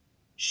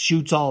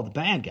 Shoots all the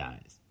bad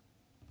guys.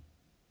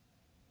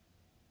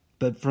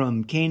 But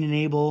from Cain and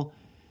Abel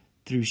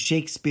through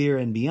Shakespeare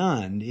and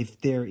beyond, if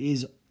there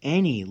is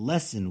any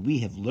lesson we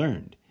have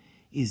learned,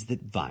 is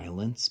that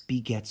violence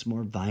begets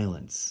more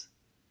violence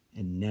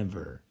and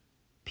never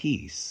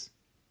peace.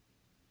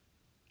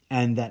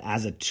 and that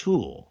as a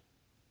tool,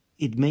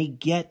 it may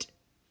get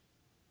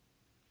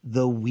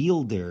the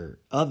wielder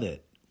of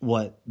it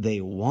what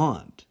they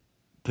want,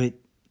 but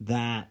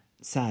that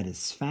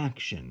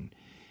satisfaction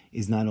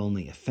is not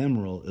only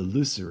ephemeral,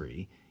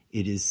 illusory,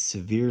 it is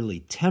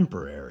severely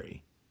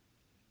temporary,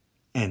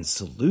 and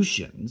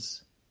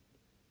solutions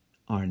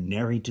are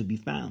nary to be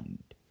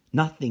found.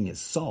 Nothing is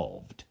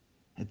solved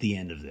at the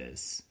end of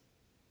this.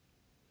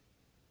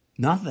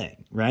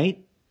 Nothing,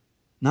 right?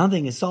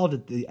 Nothing is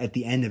solved at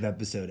the end of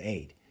episode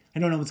 8. I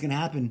don't know what's going to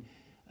happen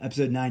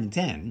episode 9 and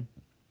 10,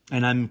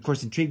 and I'm of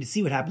course intrigued to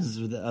see what happens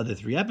with the other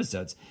 3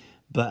 episodes.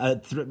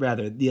 But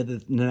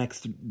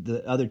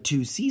the other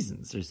 2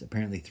 seasons. There's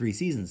apparently 3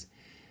 seasons.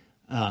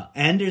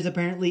 And there's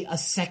apparently a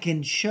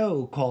second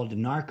show called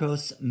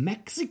Narcos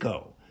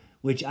Mexico,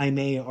 which I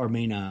may or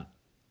may not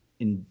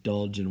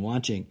indulge in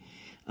watching.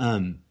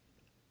 There's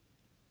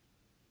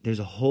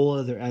a whole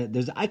other...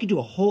 I could do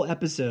a whole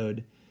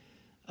episode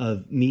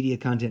of media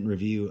content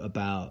review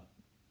about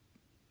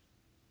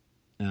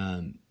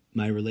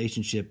my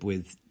relationship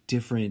with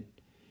different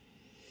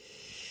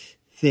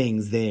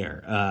things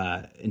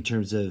there in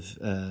terms of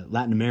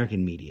Latin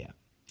American media,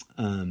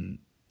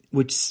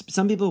 which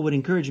some people would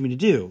encourage me to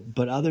do,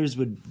 but others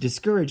would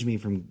discourage me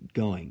from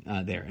going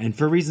there, and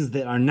for reasons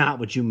that are not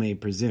what you may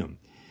presume.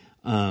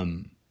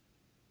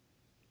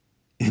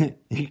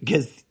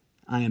 Because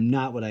I am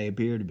not what I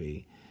appear to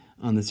be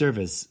on the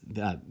surface,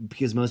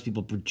 because most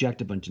people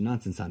project a bunch of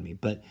nonsense on me.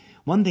 But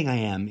one thing I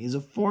am is a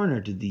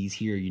foreigner to these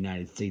here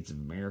United States of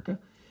America.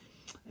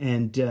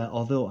 And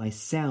although I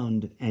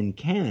sound and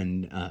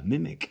can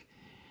mimic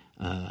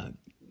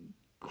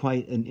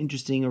quite an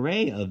interesting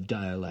array of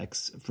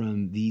dialects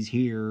from these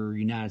here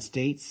United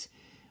States,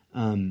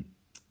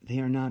 they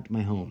are not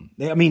my home.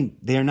 They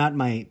are not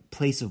my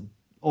place of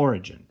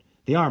origin.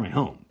 They are my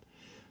home.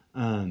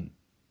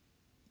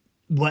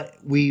 What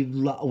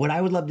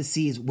I would love to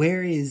see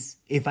is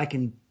if I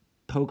can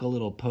poke a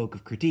little poke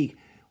of critique,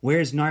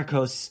 where's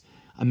Narcos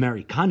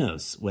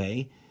Americanos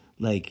way?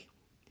 Like,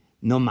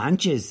 no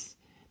manches.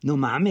 No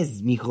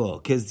mames,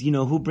 mijo. Because,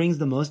 who brings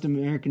the most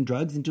American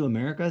drugs into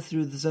America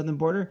through the southern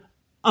border?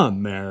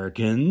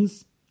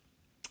 Americans.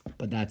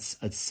 But that's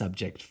a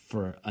subject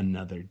for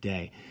another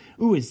day.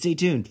 Ooh, and stay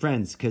tuned,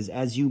 friends, because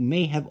as you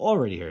may have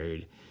already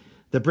heard,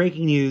 the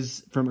breaking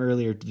news from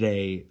earlier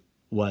today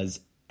was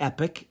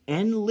epic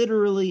and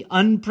literally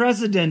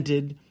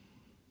unprecedented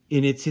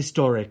in its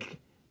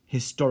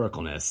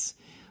historicalness.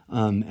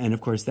 And,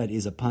 of course, that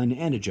is a pun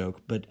and a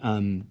joke, but...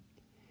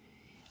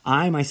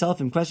 I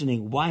myself am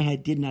questioning why I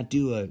did not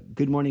do a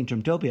Good Morning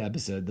Trumptopia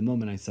episode the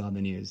moment I saw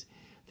the news.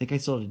 I think I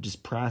still had to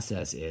just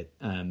process it.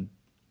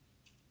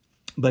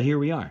 But here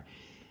we are.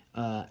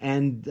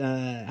 And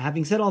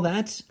having said all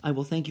that, I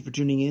will thank you for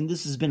tuning in.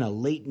 This has been a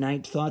Late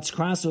Night Thoughts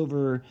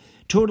crossover,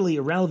 totally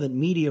irrelevant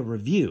media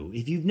review.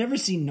 If you've never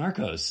seen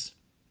Narcos,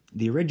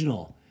 the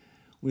original,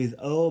 with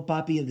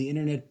Papi of the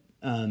Internet...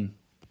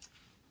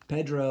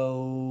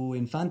 Pedro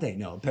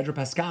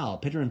Pascal.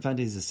 Pedro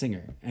Infante is a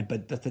singer,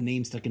 but that's the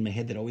name stuck in my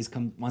head that always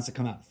wants to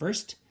come out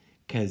first,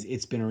 because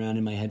it's been around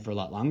in my head for a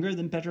lot longer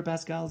than Pedro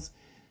Pascal's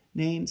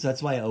name. So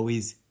that's why I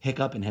always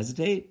hiccup and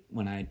hesitate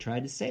when I try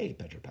to say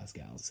Pedro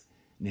Pascal's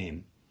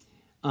name.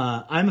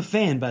 I'm a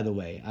fan, by the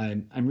way.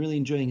 I'm really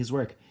enjoying his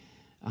work.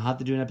 I'll have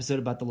to do an episode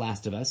about The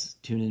Last of Us.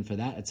 Tune in for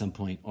that at some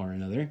point or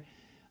another.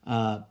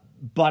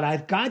 But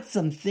I've got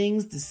some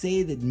things to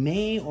say that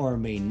may or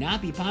may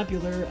not be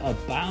popular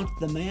about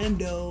the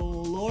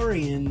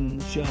Mandalorian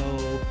show.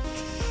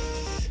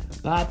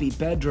 Papi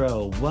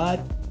Pedro, what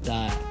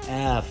the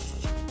F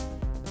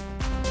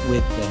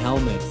with the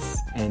helmets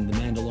and the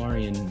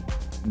Mandalorian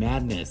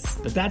madness.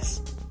 But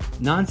that's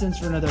nonsense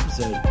for another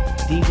episode.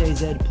 DJ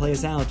Zed, play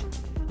us out.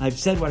 I've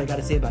said what I got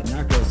to say about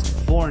Narcos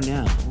for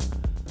now.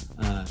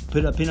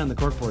 Put a pin on the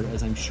corkboard,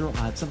 as I'm sure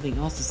I'll have something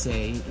else to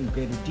say in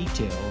greater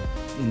detail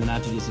in the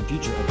not-too-distant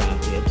future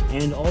about it,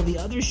 and all the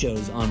other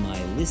shows on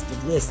my list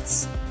of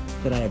lists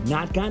that I have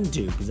not gotten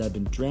to, because I've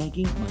been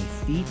dragging my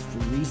feet for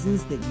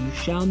reasons that you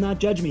shall not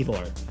judge me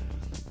for.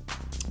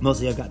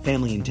 Mostly I've got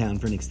family in town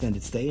for an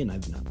extended stay, and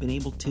I've not been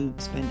able to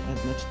spend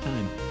as much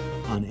time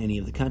on any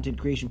of the content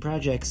creation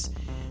projects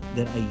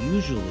that I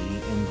usually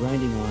am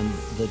grinding on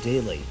the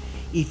daily.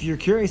 If you're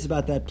curious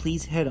about that,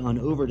 please head on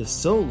over to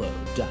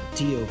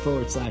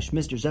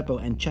solo.to/Mr.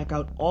 Zeppo and check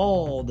out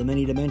all the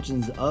many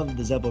dimensions of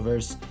the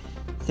Zeppoverse.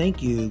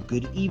 Thank you,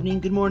 good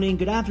evening, good morning,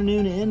 good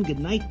afternoon, and good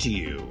night to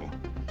you.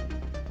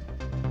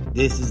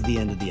 This is the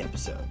end of the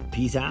episode.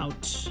 Peace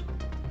out.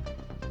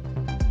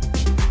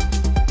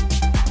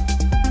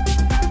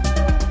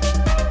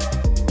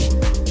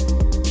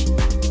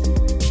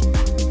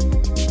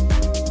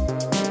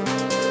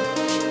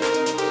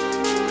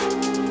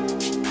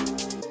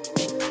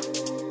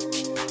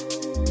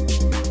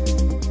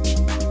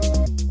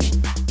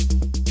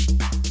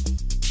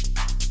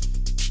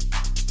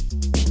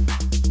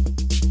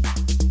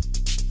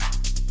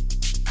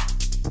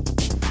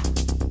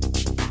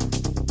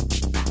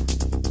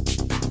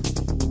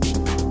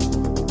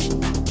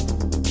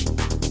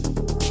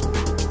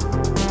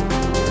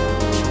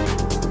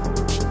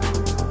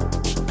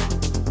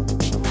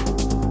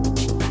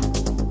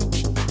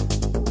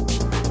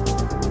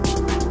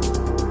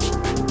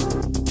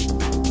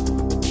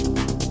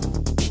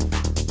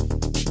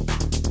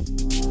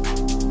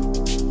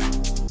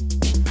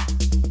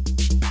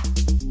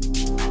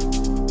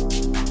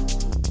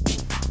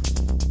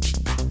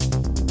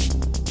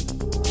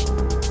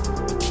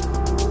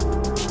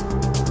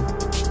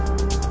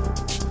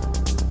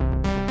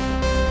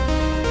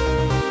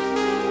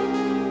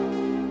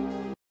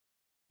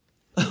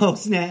 Oh,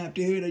 snap,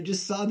 dude. I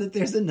just saw that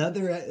there's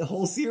another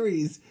whole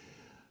series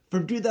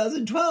from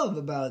 2012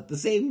 about the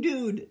same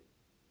dude.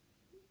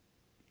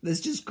 That's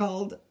just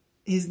called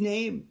his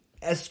name,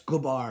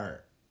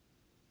 Escobar.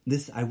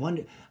 I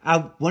wonder,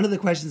 one of the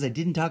questions I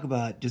didn't talk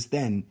about just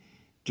then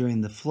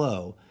during the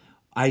flow,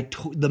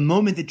 the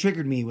moment that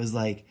triggered me was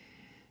like,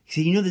 so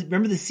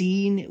remember the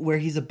scene where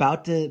he's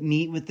about to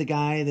meet with the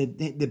guy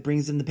that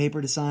brings him the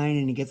paper to sign,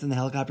 and he gets in the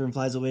helicopter and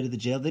flies away to the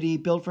jail that he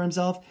built for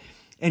himself,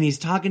 and he's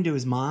talking to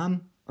his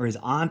mom or his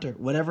aunt or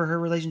whatever her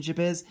relationship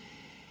is,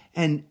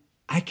 and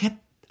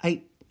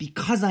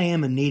because I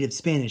am a native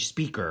Spanish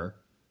speaker.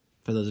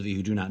 For those of you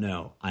who do not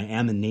know, I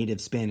am a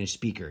native Spanish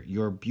speaker.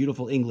 Your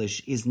beautiful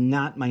English is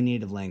not my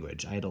native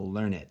language. I had to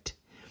learn it.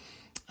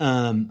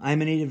 I'm a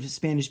native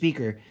Spanish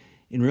speaker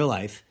in real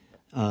life,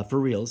 for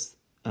reals.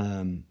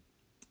 And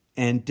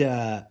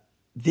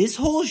this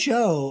whole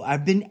show,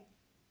 I've been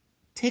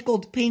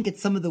tickled pink at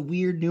some of the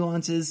weird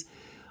nuances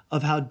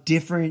of how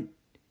different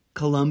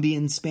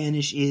Colombian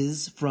Spanish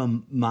is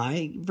from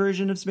my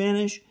version of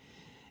Spanish.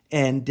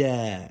 And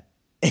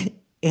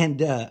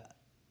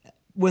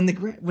when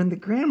the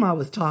grandma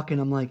was talking,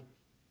 I'm like,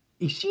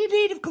 is she a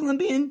native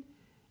Colombian?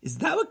 Is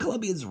that what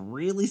Colombians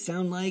really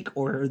sound like?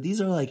 Or are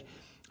these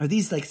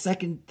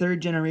second,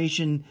 third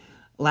generation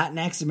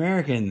Latinx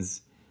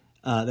Americans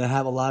that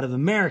have a lot of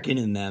American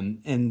in them?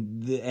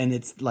 And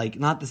it's like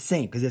not the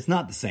same, because it's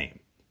not the same,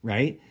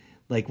 right?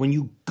 Like when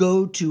you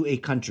go to a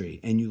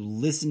country and you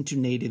listen to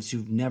natives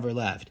who've never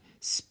left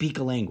speak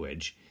a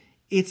language,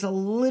 it's a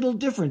little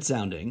different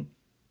sounding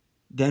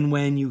than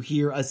when you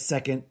hear a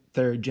second,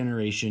 third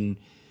generation,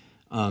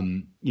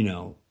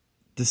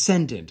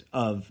 descendant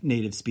of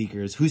native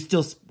speakers who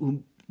still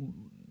speak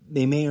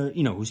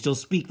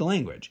the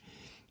language.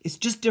 It's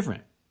just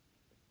different.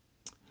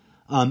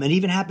 And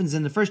even happens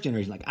in the first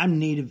generation. Like I'm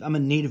a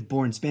native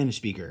born Spanish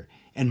speaker,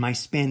 and my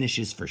Spanish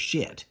is for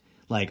shit.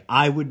 Like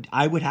I would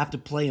have to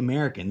play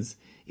Americans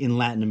in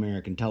Latin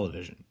American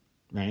television,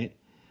 right?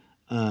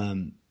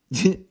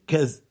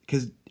 Because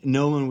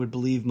no one would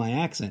believe my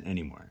accent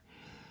anymore.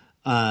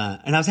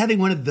 And I was having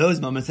one of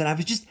those moments that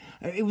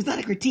it was not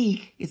a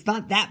critique. It's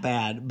not that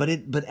bad, but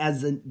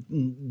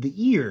the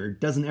ear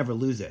doesn't ever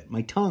lose it.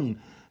 My tongue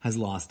has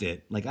lost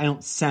it. Like I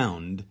don't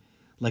sound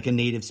like a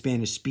native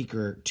Spanish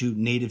speaker to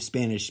native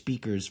Spanish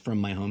speakers from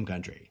my home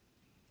country.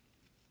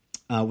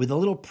 With a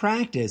little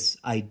practice,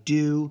 I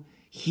do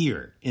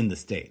here in the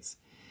States,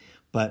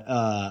 but,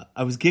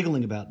 I was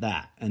giggling about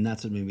that, and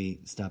that's what made me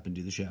stop and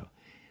do the show.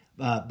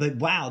 But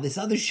wow, this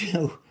other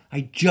show,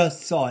 I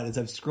just saw it as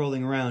I was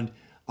scrolling around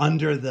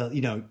under the,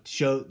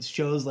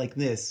 shows like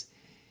this,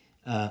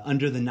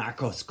 under the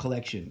Narcos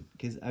collection,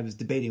 because I was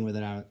debating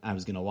whether I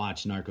was going to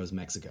watch Narcos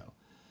Mexico.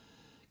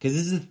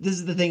 Because this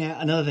is the thing,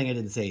 another thing I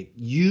didn't say.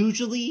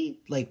 Usually,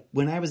 like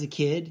when I was a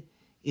kid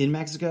in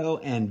Mexico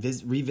and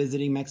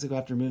revisiting Mexico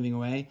after moving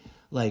away,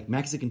 like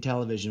Mexican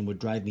television would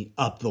drive me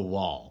up the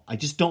wall. I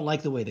just don't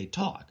like the way they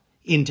talk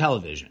in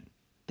television.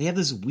 They have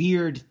this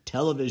weird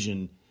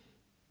television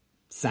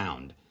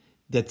sound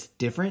that's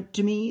different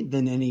to me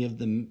than any of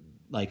the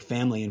like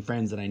family and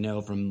friends that I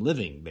know from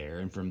living there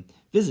and from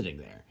visiting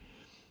there.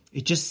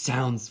 It just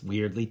sounds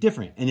weirdly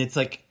different. And it's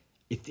like,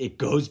 it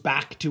goes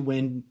back to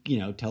when,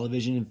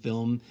 television and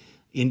film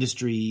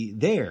industry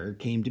there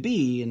came to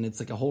be. And it's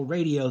like a whole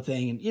radio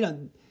thing.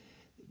 And,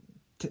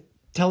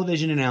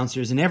 television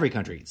announcers in every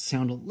country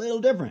sound a little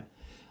different.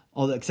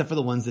 Although, except for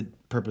the ones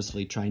that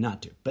purposefully try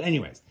not to. But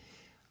anyways,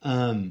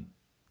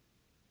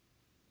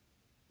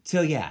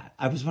 so yeah,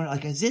 I was wondering,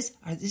 like, is this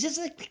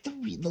like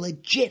the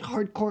legit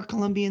hardcore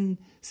Colombian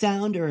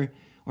sound or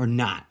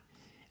not?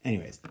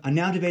 Anyways, I'm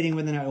now debating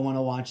whether or not I want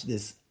to watch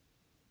this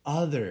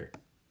other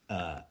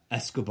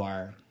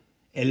Escobar,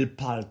 El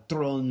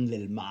Patrón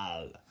del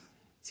Mal.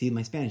 See,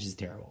 my Spanish is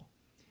terrible.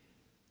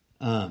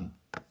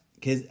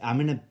 Because I'm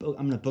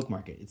gonna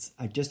bookmark it.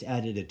 I just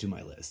added it to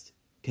my list.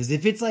 Because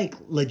if it's like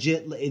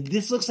legit,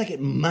 this looks like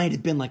it might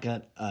have been like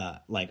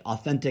a like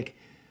authentic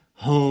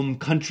home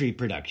country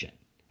production.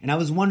 And I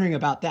was wondering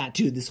about that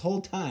too this whole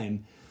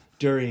time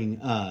during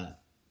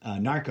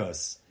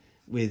Narcos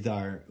with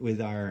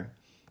our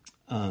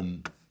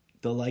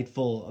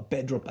delightful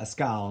Pedro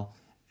Pascal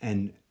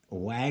and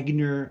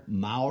Wagner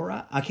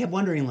Maura. I kept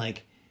wondering,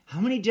 like,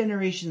 how many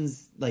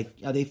generations, like,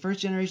 are they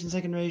first generation,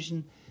 second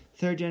generation,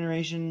 third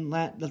generation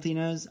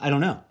Latinos? I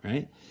don't know,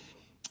 right?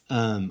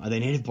 Are they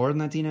native born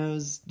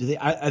Latinos?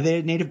 Are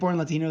they native born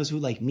Latinos who,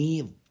 like me,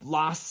 have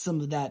lost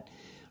some of that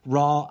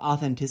raw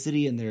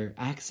authenticity in their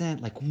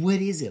accent? Like, what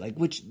is it? Like,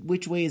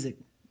 which way is it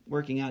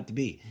working out to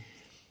be?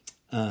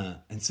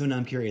 And so now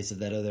I'm curious if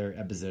that other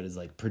episode is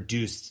like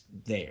produced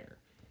there.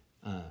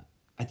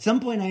 At some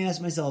point I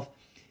asked myself,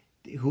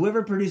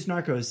 whoever produced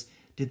Narcos,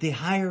 did they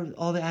hire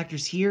all the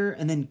actors here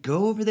and then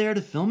go over there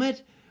to film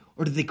it?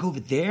 Or did they go over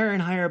there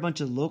and hire a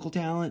bunch of local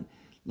talent?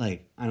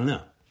 Like, I don't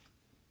know.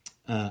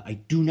 I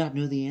do not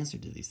know the answer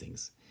to these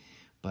things.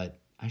 But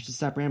I should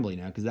stop rambling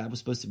now, because that was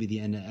supposed to be the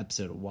end of the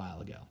episode a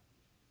while ago.